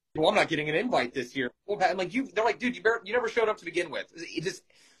like, well, I'm not getting an invite this year. Well, I'm like, they're like, dude, you never showed up to begin with. It just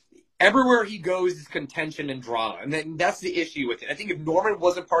everywhere he goes is contention and drama. And then that's the issue with it. I think if Norman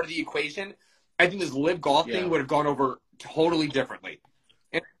wasn't part of the equation, I think this live golf thing would have gone over totally differently.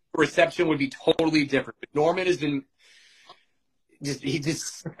 And the reception would be totally different. But Norman has been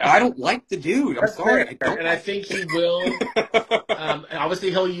I don't like the dude. I'm sorry. I think he will. Obviously,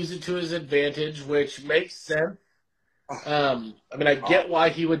 he'll use it to his advantage, which makes sense. I get why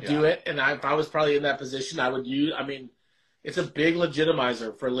he would do it. And if I was probably in that position, I would use. It's a big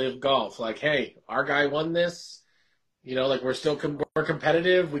legitimizer for live golf. Like, hey, our guy won this. We're still we're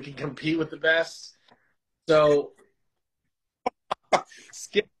competitive. We can compete with the best. So,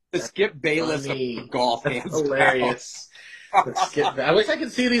 Skip Bayless of golf. That's hilarious. I wish I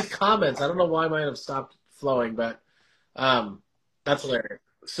could see these comments. I don't know why mine have stopped flowing, but that's hilarious.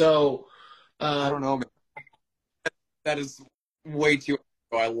 So I don't know, man. That is way too.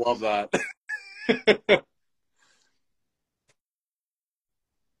 Oh, I love that.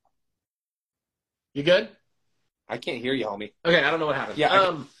 You good? I can't hear you, homie. Okay, I don't know what happened. Yeah, I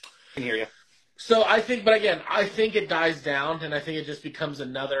can hear you. So I think it dies down, and I think it just becomes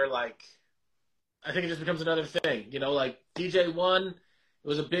another thing. Like DJ won. It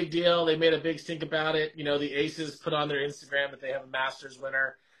was a big deal. They made a big stink about it. The Aces put on their Instagram that they have a Masters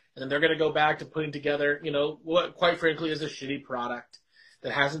winner, and then they're going to go back to putting together, what quite frankly is a shitty product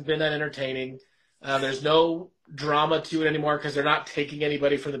that hasn't been that entertaining. There's no drama to it anymore because they're not taking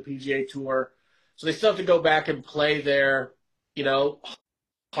anybody from the PGA Tour. So they still have to go back and play their,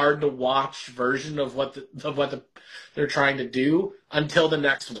 hard to watch version of they're trying to do until the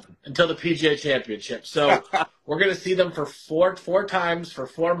next one, until the PGA Championship. So we're going to see them for four times for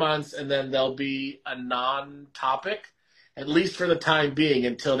 4 months, and then they'll be a non-topic, at least for the time being,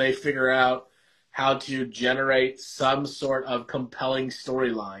 until they figure out how to generate some sort of compelling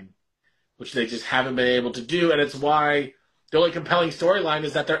storyline, which they just haven't been able to do. And it's why the only compelling storyline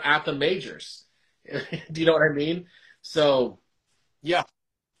is that they're at the majors. Do you know what I mean? So, yeah,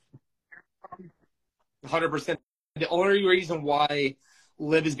 100%. The only reason why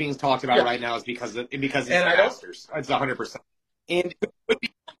Liv is being talked about right now is because it's the Masters. It's 100%. And it would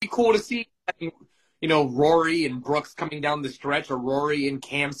be cool to see, Rory and Brooks coming down the stretch, or Rory and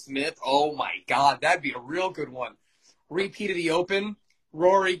Cam Smith. Oh my God, that'd be a real good one. Repeat of the Open,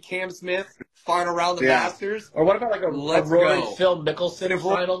 Rory, Cam Smith, final round of the Masters. Or what about like a Rory, Phil Mickelson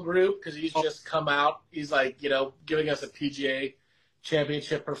final group? Because he's just come out. He's like, giving us a PGA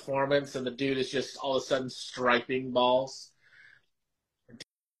Championship performance, and the dude is just all of a sudden striping balls.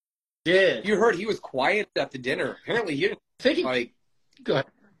 You heard he was quiet at the dinner. Apparently, he didn't Go ahead.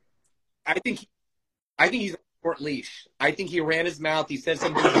 I think he's on a short leash. I think he ran his mouth. He said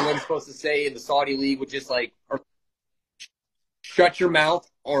something he wasn't supposed to say in the Saudi League, which is like, shut your mouth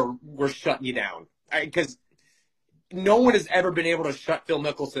or we're shutting you down. Because no one has ever been able to shut Phil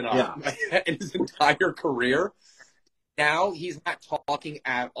Mickelson up in his entire career. Now he's not talking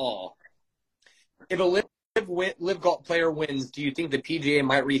at all. If a live golf player wins, do you think the PGA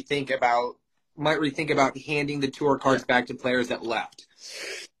might rethink about handing the tour cards back to players that left?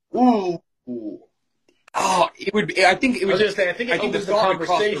 Ooh. Oh, it would be. I think it was. I was going to say. I think it opens the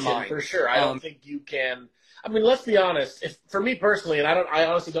conversation for sure. I don't think you can. I mean, let's be honest. For me personally, and I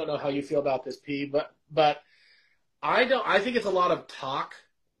honestly don't know how you feel about this, P, but I don't. I think it's a lot of talk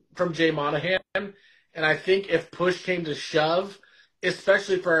from Jay Monahan, and I think if push came to shove,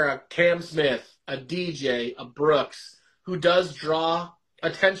 especially for a Cam Smith, a DJ, a Brooks, who does draw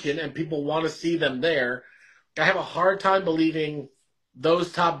attention and people want to see them there, I have a hard time believing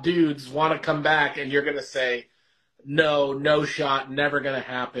those top dudes want to come back and you're going to say, no shot, never going to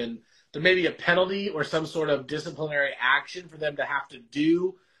happen. There may be a penalty or some sort of disciplinary action for them to have to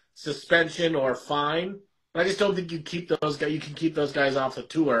do, suspension or fine. But I just don't think you can keep those guys off the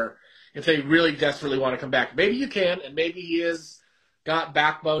tour if they really desperately want to come back. Maybe you can, and maybe he is got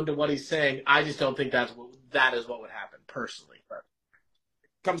backbone to what he's saying. I just don't think that is what would happen personally. But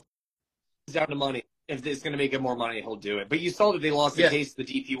comes down to money. If it's going to make him more money, he'll do it. But you saw that they lost the case of the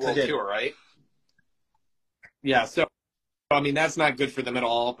DP World Tour, right? Yeah, so, I mean, that's not good for them at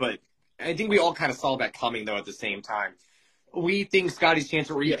all. But I think we all kind of saw that coming, though, at the same time. We think Scotty's chance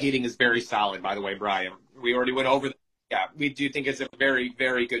of repeating is very solid, by the way, Brian. We already went over that. Yeah, we do think it's a very,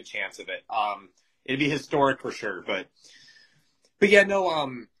 very good chance of it. It'd be historic for sure. But yeah, no,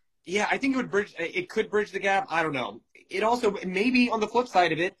 I think it could bridge the gap. I don't know. It also, maybe on the flip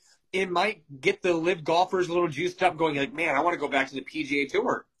side of it, it might get the live golfers a little juiced up going like, man, I want to go back to the PGA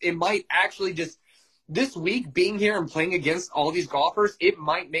Tour. It might actually just, this week, being here and playing against all these golfers, it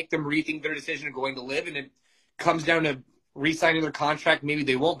might make them rethink their decision of going to live, and it comes down to re-signing their contract. Maybe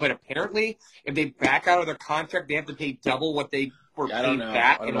they won't, but apparently, if they back out of their contract, they have to pay double what they were paid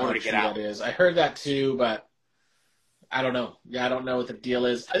back in order to get out. I heard that too, but I don't know. Yeah, I don't know what the deal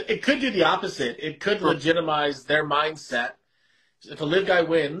is. It could do the opposite. It could legitimize their mindset. If a live guy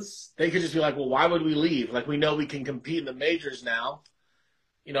wins, they could just be like, well, why would we leave? Like, we know we can compete in the majors now.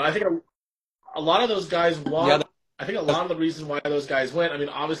 I think a lot of those guys want. Yeah, I think a lot of the reason why those guys went, I mean,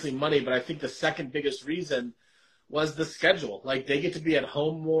 obviously money, but I think the second biggest reason was the schedule. Like, they get to be at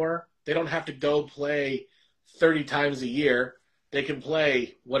home more. They don't have to go play 30 times a year. They can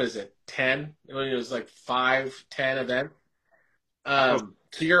play, 10? It was like 5, 10 events. So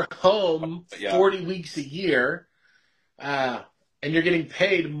you're home 40 weeks a year, and you're getting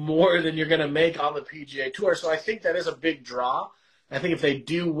paid more than you're going to make on the PGA Tour. So I think that is a big draw. I think if they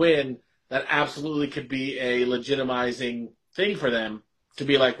do win, that absolutely could be a legitimizing thing for them to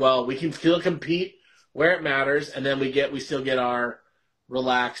be like, well, we can still compete where it matters, and then we still get our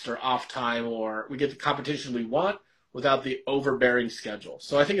relaxed or off time, or we get the competition we want without the overbearing schedule.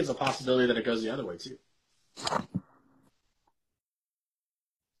 So I think it's a possibility that it goes the other way too.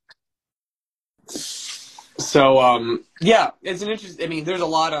 So, it's an interesting. I mean, there's a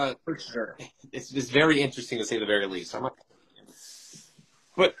lot of. For sure. It's just very interesting to say the very least.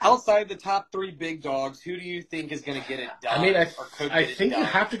 But outside the top 3 big dogs, who do you think is going to get it done? I mean, I think you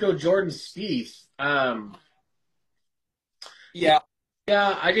have to go Jordan Spieth. Yeah,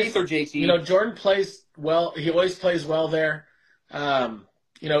 I just, or JT. Jordan plays well. He always plays well there.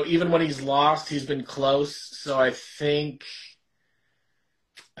 Even when he's lost, he's been close. So I think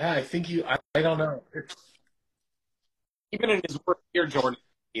I think I don't know. Even in his worst year, Jordan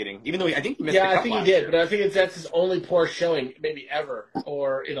eating. Even though I think he missed Yeah, the I cut think he last did, year. but I think that's his only poor showing, maybe ever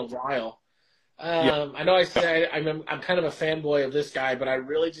or in a while. Yeah. I know I say I'm kind of a fanboy of this guy, but I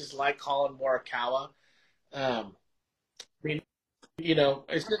really just like Colin Morikawa. I mean, he's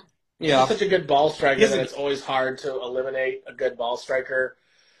just Yeah. such a good ball He striker is that a it's always hard to eliminate a good ball striker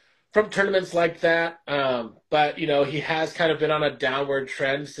from tournaments like that. But he has kind of been on a downward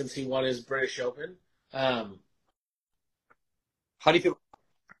trend since he won his British Open. Um, how do you feel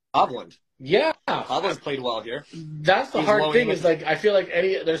about Hovland? yeah, Hovland's played well here. that's the He was hard low in thing. the Is like I feel like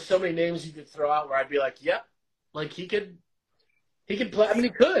there's so many names you could throw out where I'd be like, yep, like he could play. I mean, he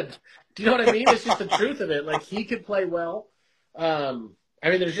could. Do you know what I mean? It's just the truth of it. Like he could play well. I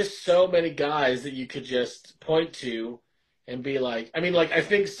mean, there's just so many guys that you could just point to and be like. I mean, like I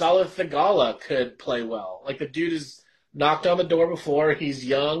think Salih Thagala could play well. Like the dude is knocked on the door before. He's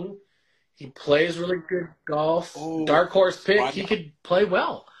young. He plays really good golf. Oh, Dark horse pick. I He could play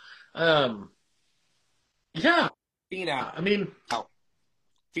well. Um, yeah. Finau. I mean,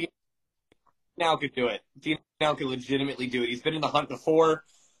 Finau could do it. Finau could legitimately do it. He's been in the hunt before.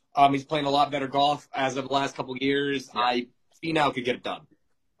 He's playing a lot better golf as of the last couple of years. Yeah. Finau could get it done,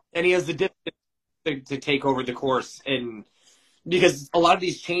 and he has the distance to take over the course. And because a lot of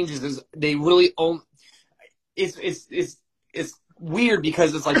these changes is they really own. It's weird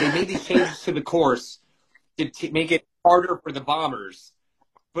because it's like they made these changes to the course to make it harder for the Bombers,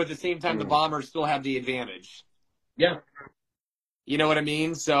 but at the same time the Bombers still have the advantage. yeah, You know what I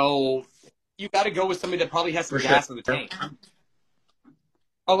mean? So you got to go with somebody that probably has some for gas sure. in the tank.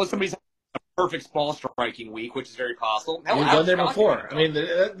 Although somebody's having a perfect ball striking week, which is very possible. Hell, We've Adam done there Scott before. could get I it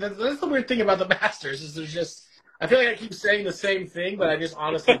mean, done. that's the weird thing about the Masters is there's just I feel like I keep saying the same thing, but I just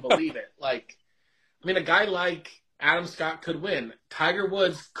honestly believe it. Like, I mean, a guy like Adam Scott could win. Tiger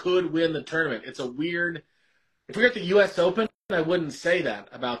Woods could win the tournament. It's a weird. If we were at the U.S. Open, I wouldn't say that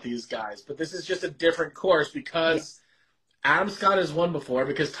about these guys, but this is just a different course Yeah. because Adam Scott has won before,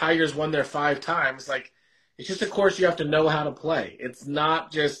 because Tiger's won there 5 times. Like, it's just a course you have to know how to play. It's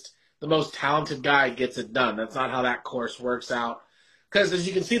not just the most talented guy gets it done. That's not how that course works out. Because as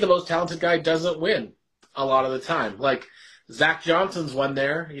you can see, the most talented guy doesn't win a lot of the time. Like Zach Johnson's won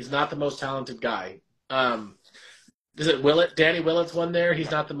there. He's not the most talented guy. Is it Willett? Danny Willett's won there.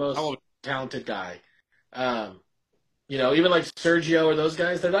 He's not the most Oh, talented guy. Um, even like Sergio or those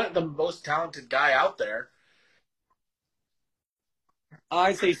guys, they're not the most talented guy out there.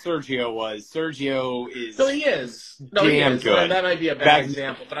 I'd say Sergio was. Sergio No, is he is. No, he damn is. And good. that might be a bad Back.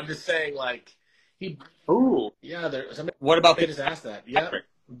 example, but I'm just saying, like, he, Ooh. yeah, somebody What about just asked that. Yep. Fitzpatrick?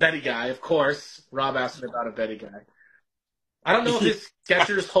 Betty guy, of course. Rob asked me about a Betty guy. I don't know if his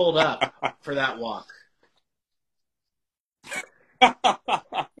Skechers hold up for that walk.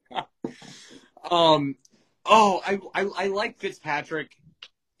 um. Oh, I like Fitzpatrick.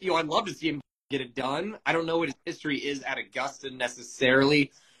 I'd love to see him get it done. I don't know what his history is at Augusta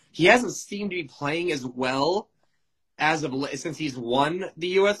necessarily. He hasn't seemed to be playing as well as of since he's won the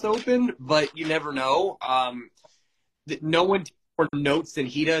U.S. Open, but you never know. No one takes more notes than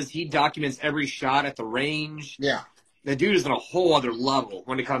he does. He documents every shot at the range. Yeah. The dude is on a whole other level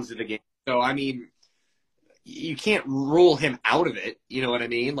when it comes to the game. So I mean, you can't rule him out of it. You know what I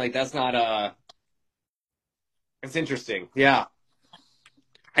mean? Like that's not. It's interesting. Yeah.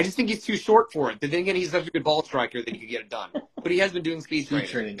 I just think he's too short for it. But then again, he's such a good ball striker that he could get it done. But he has been doing speed Speed training.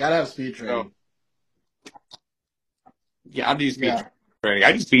 training. Gotta have speed training. Yeah, I do speed Yeah. training.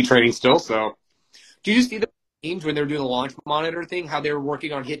 I do speed training still. So, do you see the change when they were doing the launch monitor thing? How they were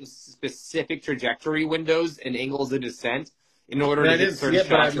working on hitting specific trajectory windows and angles of descent in order I mean, to I hit didn't see certain it,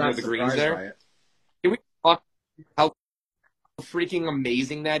 but shots I'm not into the greens surprised by there? it. Can we talk how freaking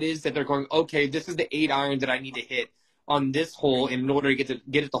amazing that is? That they're going, okay, this is the 8-iron that I need to hit on this hole, and in order to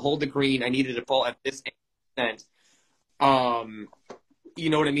get it to hold the green, I needed to fall at this extent. You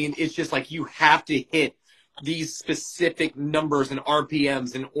know what I mean? It's just like you have to hit these specific numbers and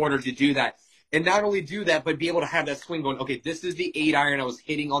RPMs in order to do that. And not only do that, but be able to have that swing going, okay, this is the 8-iron I was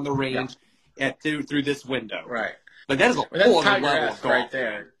hitting on the range through this window. Right. But that is a I mean, whole that's other level of Tiger-esque golf. right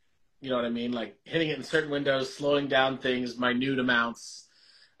there. You know what I mean? Like hitting it in certain windows, slowing down things, minute amounts.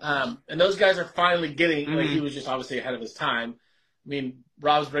 And those guys are finally getting, like, he was just obviously ahead of his time. I mean,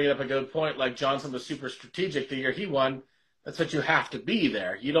 Rob's bringing up a good point. Like, Johnson was super strategic the year he won. That's what you have to be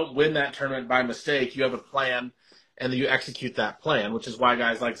there. You don't win that tournament by mistake. You have a plan, and you execute that plan, which is why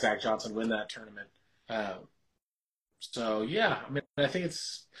guys like Zach Johnson win that tournament. So, yeah, I mean, I think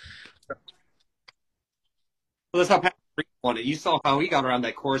it's Well, that's how Patrick Reed won it. You saw how he got around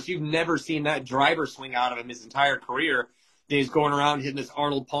that course. You've never seen that driver swing out of him his entire career. Then he's going around hitting this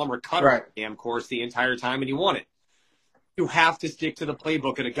Arnold Palmer cutter Right. damn course the entire time, and he won it. You have to stick to the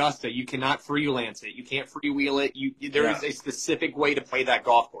playbook at Augusta. You cannot freelance it. You can't freewheel it. There is a specific way to play that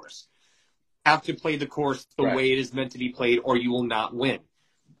golf course. You have to play the course the way it is meant to be played, or you will not win.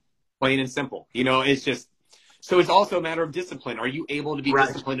 Plain and simple. It's just so. It's also a matter of discipline. Are you able to be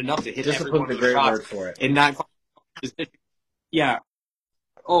disciplined enough to hit every one of those shots for it. and not? Yeah.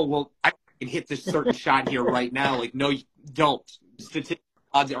 Oh well, I can hit this certain shot here right now. Like, no, you don't. Statistical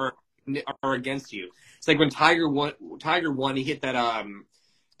odds are against you. It's like when Tiger won, he hit that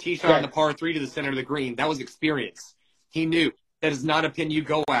tee shot on the par 3 to the center of the green. That was experience. He knew that is not a pin you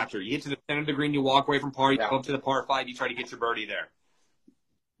go after. You hit to the center of the green, you walk away from par, you go up to the par 5, you try to get your birdie there.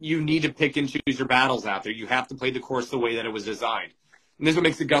 You need to pick and choose your battles out there. You have to play the course the way that it was designed. And this is what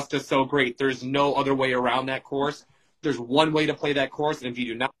makes Augusta so great. There's no other way around that course. There's one way to play that course, and if you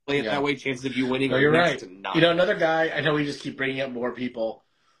do not play it that way, chances of you winning are next to none. Another guy, I know we just keep bringing up more people.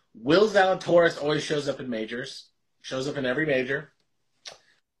 Will Zalatoris always shows up in majors. Shows up in every major.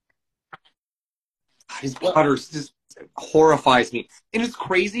 His putter just horrifies me. And it's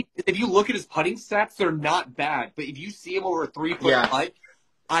crazy. If you look at his putting stats, they're not bad. But if you see him over a 3-foot putt,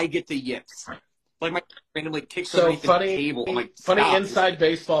 I get the yips. Like my randomly kicks underneath the table. I'm like, funny inside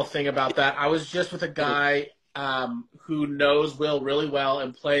baseball thing about that. I was just with a guy who knows Will really well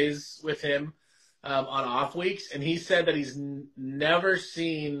and plays with him on off weeks, and he said that he's never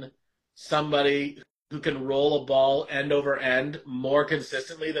seen somebody who can roll a ball end over end more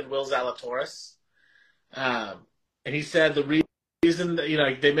consistently than Will Zalatoris. And he said the reason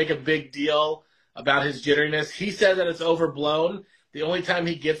that, they make a big deal about his jitteriness, he said that it's overblown. The only time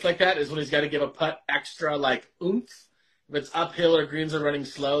he gets like that is when he's got to give a putt extra, oomph. If it's uphill or greens are running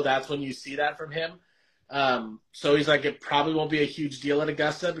slow, that's when you see that from him. So he's like, it probably won't be a huge deal at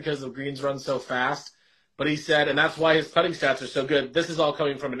Augusta because the greens run so fast. But he said, and that's why his putting stats are so good. This is all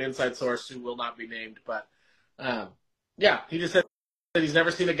coming from an inside source who will not be named. But, he just said that he's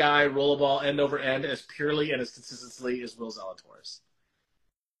never seen a guy roll a ball end over end as purely and as consistently as Will Zalatoris.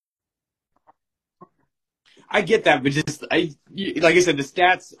 I get that, but like I said, the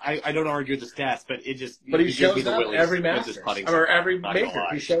stats, I don't argue with the stats, but But he shows up every Masters, or every major.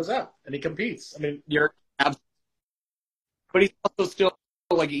 He shows up, and he competes. I mean, you're absolutely, but he's also still,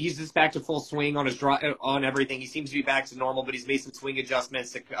 he's just back to full swing on his drive, on everything. He seems to be back to normal, but he's made some swing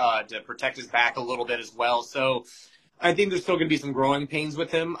adjustments to protect his back a little bit as well. So I think there's still going to be some growing pains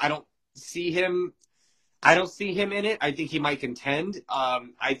with him. I don't see him in it. I think he might contend.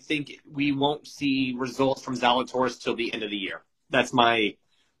 I think we won't see results from Zalatoris till the end of the year. That's my.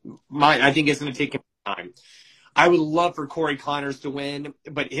 I think it's going to take him time. I would love for Corey Connors to win,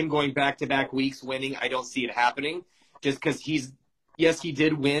 but him going back-to-back weeks winning, I don't see it happening. Just because yes, he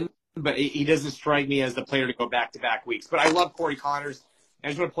did win, but he doesn't strike me as the player to go back-to-back weeks. But I love Corey Connors. I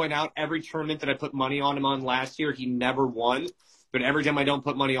just want to point out, every tournament that I put money on him on last year, he never won. But every time I don't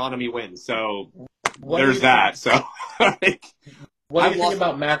put money on him, he wins. So there's that. So what do you think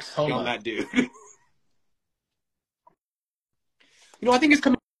about Max Homa? On that dude. I think he's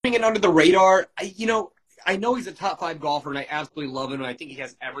coming in under the radar. I know he's a top 5 golfer, and I absolutely love him, and I think he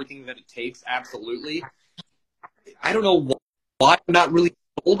has everything that it takes, absolutely. I don't know why I'm not really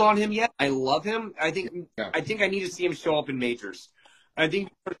sold on him yet. I love him. I think I need to see him show up in majors. I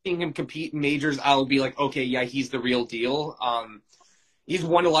think seeing him compete in majors, I'll be like, okay, yeah, he's the real deal. He's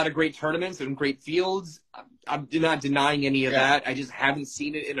won a lot of great tournaments and great fields. I'm not denying any of that. I just haven't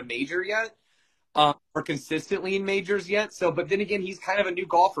seen it in a major yet, or consistently in majors yet. So, but then again, he's kind of a new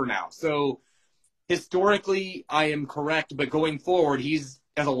golfer now. So historically, I am correct, but going forward,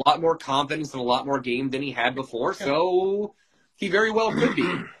 has a lot more confidence and a lot more game than he had before. So he very well could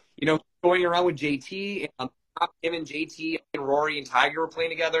be. Going around with JT, him and JT and Rory and Tiger were playing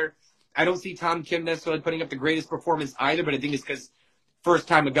together. I don't see Tom Kim necessarily putting up the greatest performance either, but I think it's because first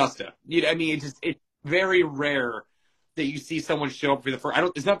time Augusta. It's very rare that you see someone show up for the first.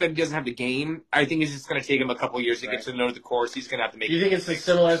 It's not that he doesn't have the game. I think it's just going to take him a couple of years to get to know the course. He's going to have to make. Do you think it's a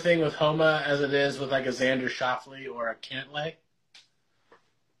similar thing with Homa as it is with a Xander Schauffele or a Cantlay?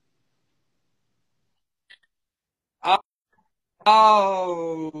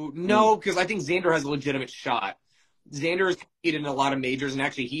 Oh no, because I think Xander has a legitimate shot. Xander has competed in a lot of majors, and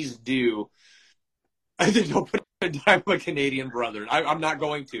actually he's due. I think he'll put a dime of a Canadian brother. I'm not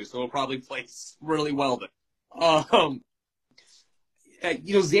going to, so he'll probably play really well then.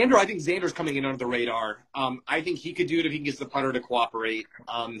 Xander, I think Xander's coming in under the radar. I think he could do it if he gets the putter to cooperate.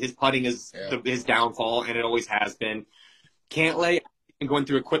 His putting is his downfall, and it always has been. Cantlay, going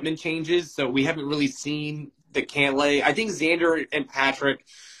through equipment changes, so we haven't really seen the Cantlay. I think Xander and Patrick,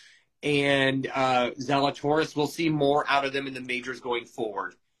 and Zalatoris. We'll see more out of them in the majors going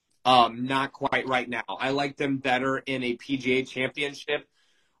forward. Not quite right now. I like them better in a PGA Championship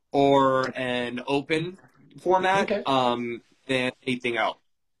or an Open format Okay. than anything else.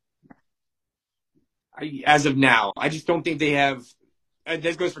 As of now, I just don't think they have.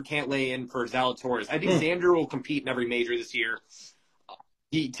 This goes for Cantlay and for Zalatoris. I think Xander will compete in every major this year.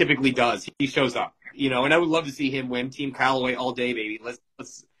 He typically does. He shows up, and I would love to see him win. Team Callaway all day, baby.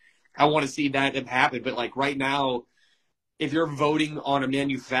 Let's. I want to see that happen. But like right now, if you're voting on a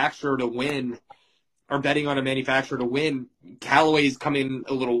manufacturer to win or betting on a manufacturer to win, Callaway's coming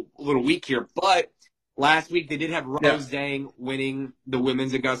a little weak here. But last week they did have Rose Zhang winning the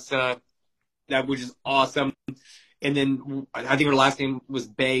women's Augusta, which is awesome. And then I think her last name was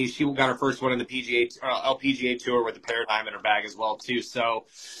Bay. She got her first one in the LPGA Tour with the Paradigm in her bag as well too. So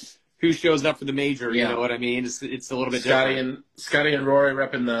who shows up for the major? You know what I mean? It's a little bit different. Scotty and Rory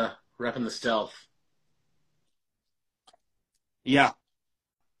repping the stealth. Yeah,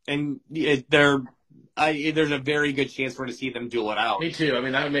 and there's a very good chance we're going to see them duel it out. Me too. I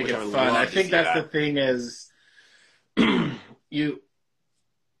mean, that would make it fun. I think that's the thing is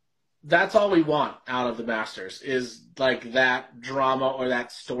that's all we want out of the Masters is like that drama or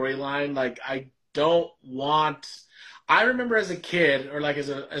that storyline. Like I remember as a kid or like as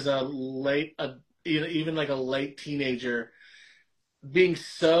a late even like a late teenager being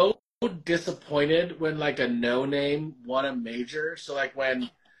so disappointed when like a no name won a major. So like when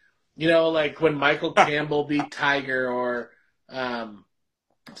when Michael Campbell beat Tiger or some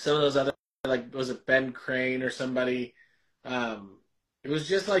of those other, like, was it Ben Crane or somebody? It was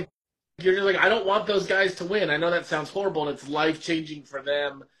just like, you're just like, I don't want those guys to win. I know that sounds horrible and it's life-changing for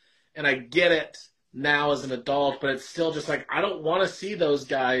them. And I get it now as an adult, but it's still just like, I don't want to see those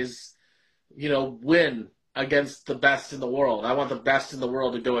guys, win against the best in the world. I want the best in the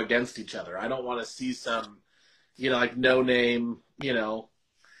world to go against each other. I don't want to see some, like no name,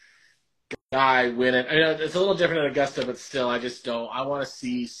 guy win it. I mean, it's a little different at Augusta, but still, I just don't. I want to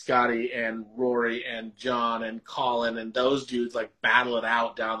see Scotty and Rory and John and Colin and those dudes like battle it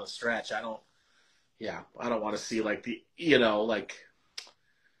out down the stretch. I don't want to see like this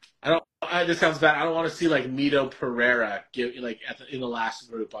sounds bad. I don't want to see like Mito Pereira in the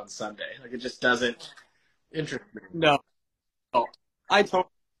last group on Sunday. Like it just doesn't interest me. No, I totally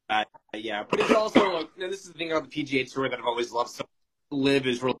yeah, but it's also like this is the thing about the PGA Tour that I've always loved. So LIV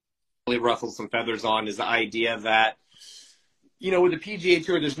is really ruffled some feathers on is the idea that with the PGA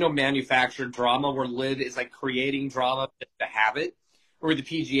Tour there's no manufactured drama, where LIV is like creating drama to have it, or the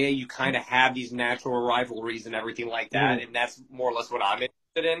PGA you kind of have these natural rivalries and everything like that, and that's more or less what I'm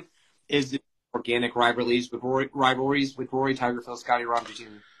interested in is the organic rivalries with Rory, Tiger, Phil, Scotty, Rob, Jr.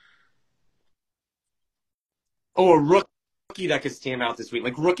 Oh, a rookie that could stand out this week,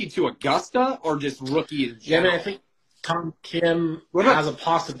 like rookie to Augusta or just rookie in general. I mean, I think Tom Kim has a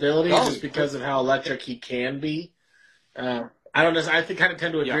possibility just because of how electric he can be. I don't know. I kind of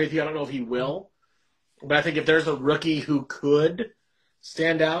tend to agree with you. I don't know if he will, but I think if there's a rookie who could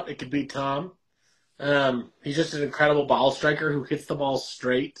stand out, it could be Tom. He's just an incredible ball striker who hits the ball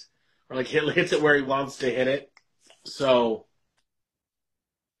straight or like hits it where he wants to hit it. So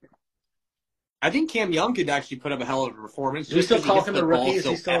I think Cam Young could actually put up a hell of a performance. Do we still call him a rookie? Is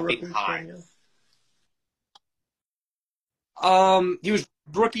he still a rookie? He was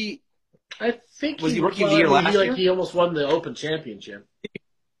rookie. I think was he rookie of the year last year? He almost won the Open Championship.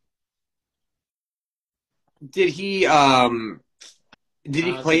 Did he? Did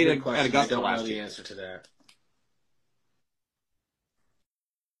he play at Augusta last year? I don't know the answer to that.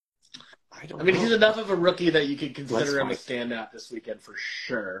 I mean, he's enough of a rookie that you could consider him a standout this weekend for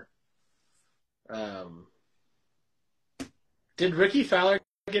sure. Did Ricky Fowler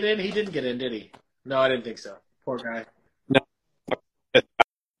get in? He didn't get in, did he? No, I didn't think so. Poor guy. No,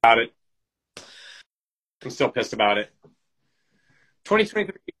 about it. I'm still pissed about it.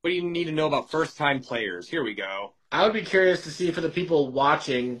 2023, what do you need to know about first-time players? Here we go. I would be curious to see for the people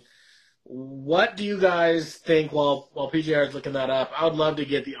watching, what do you guys think while PJR is looking that up? I would love to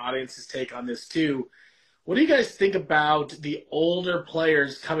get the audience's take on this too. What do you guys think about the older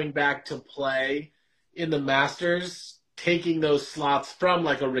players coming back to play in the Masters, taking those slots from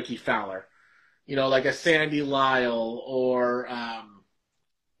like a Ricky Fowler? Like a Sandy Lyle or,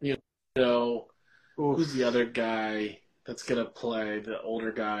 who's the other guy that's going to play, the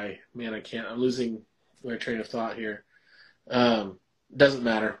older guy? Man, I'm losing my train of thought here. Doesn't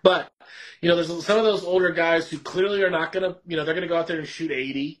matter. But, there's some of those older guys who clearly are not going to, they're going to go out there and shoot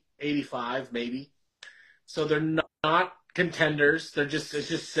 80, 85 maybe. So they're not contenders. It's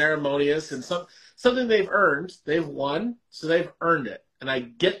just ceremonious and something they've earned. They've won, so they've earned it. and I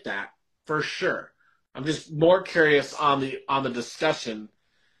get that for sure. I'm just more curious on the discussion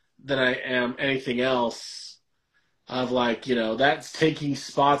than I am anything else of like, that's taking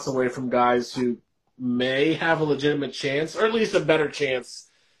spots away from guys who may have a legitimate chance, or at least a better chance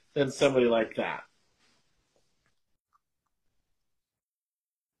than somebody like that.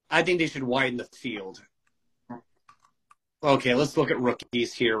 I think they should widen the field. Okay, let's look at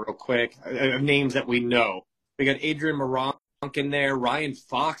rookies here real quick. Names that we know. We got Adrian Moronk in there. Ryan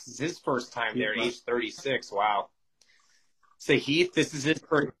Fox is his first time there, age 36. Wow. Sahith, this is his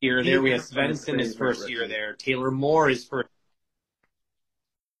first year there. We have Svensson, his first year there. Taylor Moore, his first.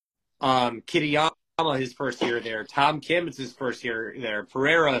 Kitayama, his first year there. Tom Kim, it's his first year there.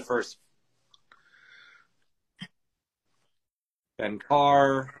 Pereira, first. Ben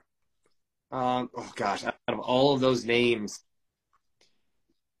Carr. Oh gosh, out of all of those names,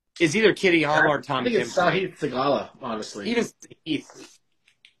 it's either Kitayama or Tom Kim. I think it's Sahith Theegala, honestly. Even Sahith.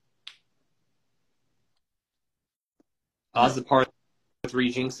 The par 3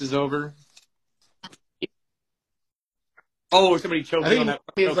 jinx is over. Oh, somebody choking on that.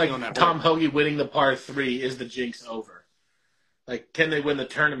 It's like Tom Hoge winning the par 3 is the jinx over. Like, can they win the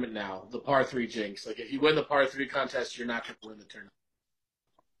tournament now? The par 3 jinx. Like, if you win the par 3 contest, you're not going to win the tournament.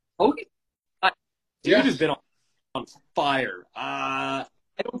 Okay. Dude has been on fire. I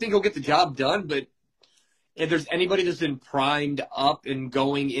don't think he'll get the job done, but if there's anybody that's been primed up and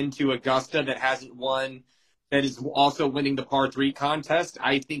going into Augusta that hasn't won, that is also winning the par 3 contest,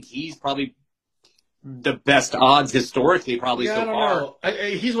 I think he's probably the best odds historically, probably so far. Know.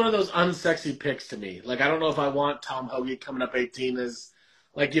 He's one of those unsexy picks to me. Like, I don't know if I want Tom Hoge coming up 18 as,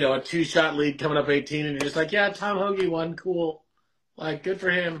 like, a 2-shot lead coming up 18, and you're just like, yeah, Tom Hoge won, cool. Like, good for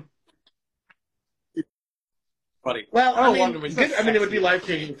him. Buddy. Well, it would be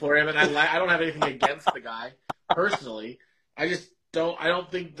life-changing for him, and I don't have anything against the guy, personally. I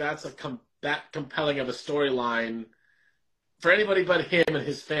don't think that's that compelling of a storyline for anybody but him and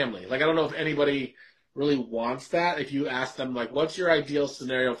his family. Like, I don't know if anybody really wants that. If you ask them, like, what's your ideal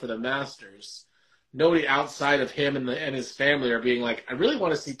scenario for the Masters? Nobody outside of him and his family are being like, I really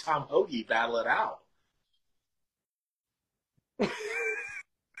want to see Tom Hoge battle it out.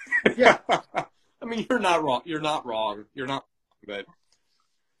 Yeah. I mean, you're not wrong. But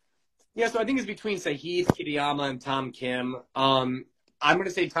yeah, so I think it's between Sahith, Kitayama, and Tom Kim. I'm going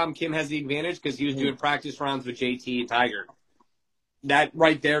to say Tom Kim has the advantage because he was doing practice rounds with JT and Tiger. That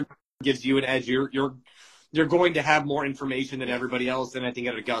right there gives you an edge. You're going to have more information than everybody else, and I think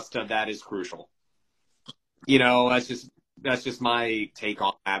at Augusta that is crucial. That's just my take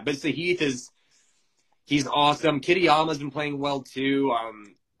on that. But Sahith he's awesome. Kitayama's been playing well too.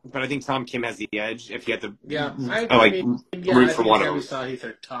 But I think Tom Kim has the edge if you have to root for one of them. Sahith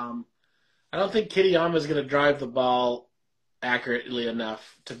or Tom. I don't think Kitayama is going to drive the ball accurately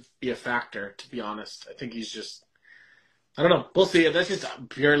enough to be a factor, to be honest. I think he's just, I don't know. We'll see. That's just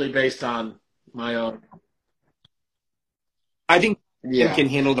purely based on my own. I think he can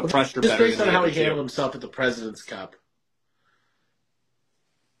handle the pressure just better. Just based on how he handled himself at the President's Cup.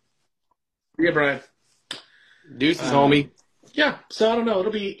 Yeah, Brian. Deuces, homie. Yeah, so I don't know.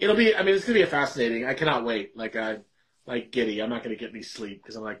 It'll be. I mean, it's gonna be fascinating. I cannot wait. Like giddy. I'm not gonna get any sleep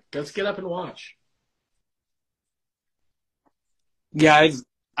because I'm like, let's get up and watch. Yeah, I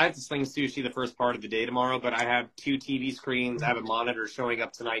have to sling sushi the first part of the day tomorrow, but I have 2 TV screens. I have a monitor showing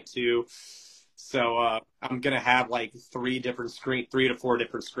up tonight too, so I'm gonna have like 3 to 4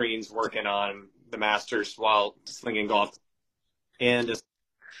 different screens working on the Masters while slinging golf and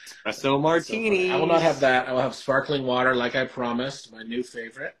espresso martini. So I will not have that. I will have sparkling water like I promised, my new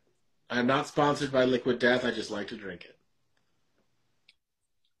favorite. I am not sponsored by Liquid Death. I just like to drink it.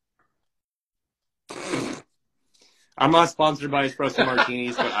 I'm not sponsored by espresso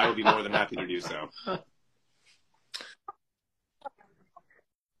martinis, but I would be more than happy to do so.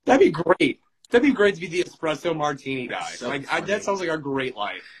 That'd be great. That'd be great to be the espresso martini guy. So that sounds like a great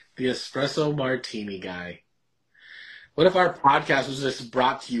life. The espresso martini guy. What if our podcast was just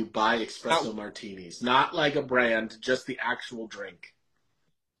brought to you by espresso martinis? Not like a brand, just the actual drink.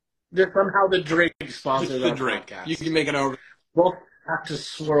 Somehow the drink sponsors our podcast. You can make it over. We'll have to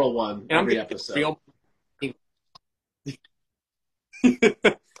swirl one every episode. I'm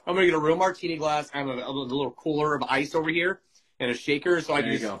going to get a real martini glass. I have a little cooler of ice over here and a shaker so I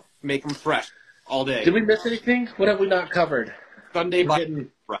can just make them fresh all day. Did we miss anything? What have we not covered? Sunday by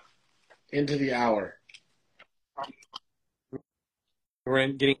into the hour. We're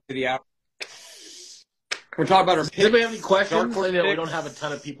getting to the hour. We're talking about our picks. Does anybody have any questions? I know we don't have a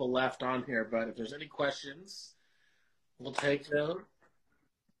ton of people left on here, but if there's any questions, we'll take them.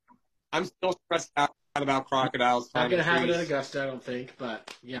 I'm still stressed out about crocodiles. Not Climbing gonna happen in trees. Augusta, I don't think,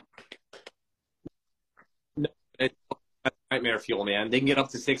 but yeah. No, it's nightmare fuel, man. They can get up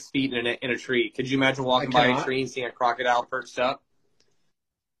to 6 feet in a tree. Could you imagine walking I by a cannot. tree and seeing a crocodile perched up?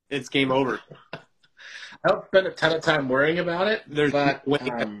 It's game over. I don't spend a ton of time worrying about it, There's but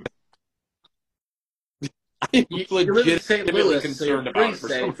I'm you live in St. legitimately Louis, so concerned you're about pretty it for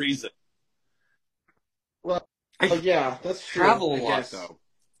some safe. reason. Well, I yeah, that's true. travel a I lot, guess. though.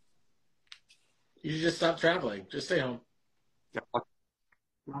 You should just stop traveling. Just stay home.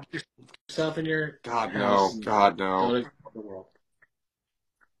 Lock yourself in your God, no. house and God, go no. to the world.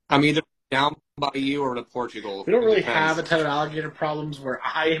 I'm either down by you or to Portugal. We don't It really depends. have a ton of alligator problems where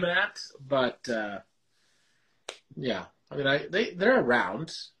I am at, but yeah, I mean, they're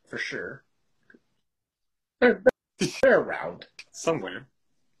around for sure. They're around. Somewhere.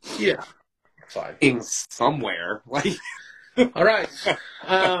 Yeah, fine. In somewhere. Like, All right,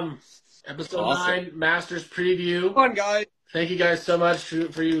 episode Awesome. 9, Masters preview. come on, guys. Thank you guys so much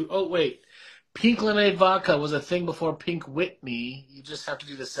for you. Oh wait, Pink Lemonade Vodka was a thing before Pink Whitney. You just have to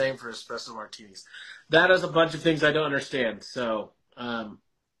do the same for espresso martinis. That is a bunch of things I don't understand. So,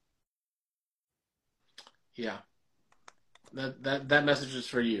 yeah, that message is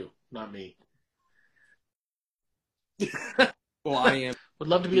for you, not me. Well, I am. Would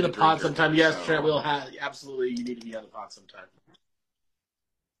love to be in the The pod drinker, sometime. Yes, so- Trent, we'll have absolutely. You need to be on the pod sometime.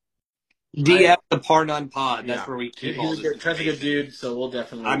 DF the Parnon Pod. That's Yeah. where we keep all this Trent's a good information. dude, so we'll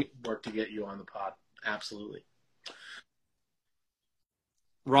definitely work to get you on the pod. Absolutely.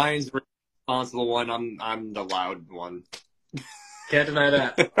 Ryan's the responsible one. I'm the loud one. Can't deny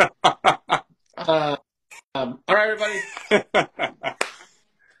that. All right, everybody.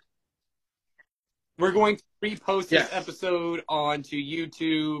 We're going to repost this Yes. episode onto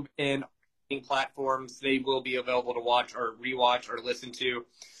YouTube and platforms. They will be available to watch or rewatch or listen to.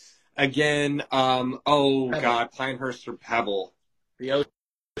 Again, Pebble. God, Pinehurst or Pebble? The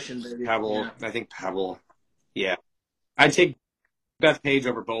ocean, baby. Pebble. Yeah. I think Pebble. Yeah. I'd take Bethpage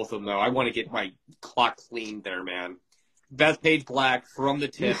over both of them, though. I want to get my clock cleaned there, man. Bethpage Black from the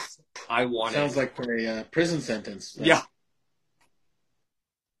tips. I want Sounds it. like a prison sentence. but- Yeah.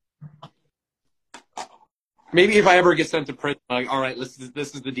 Maybe if I ever get sent to prison, like, all right, this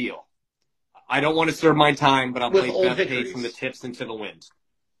is the deal. I don't want to serve my time, but I'll With play old Bethpage hickories. from the tips into the wind.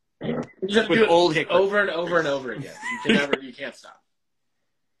 You just have to With do it old hickory. over and over and over again. You can't stop.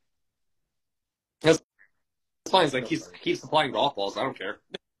 It's fine. It's like keep supplying golf balls. I don't care.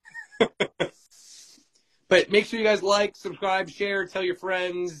 But make sure you guys like, subscribe, share, tell your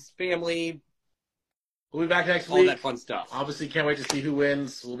friends, family, We'll be back next all week. that fun stuff. Obviously, can't wait to see who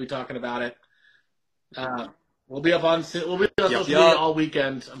wins. We'll be talking about it. We'll be up on social media all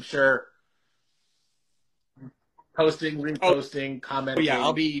weekend, I'm sure. Posting, reposting, commenting.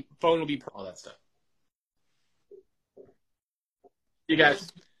 Oh, yeah, phone will be. all that stuff. You guys.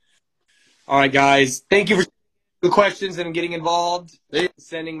 All right, guys. Thank you for the questions and getting involved. There you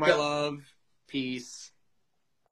Sending my go. love. Peace.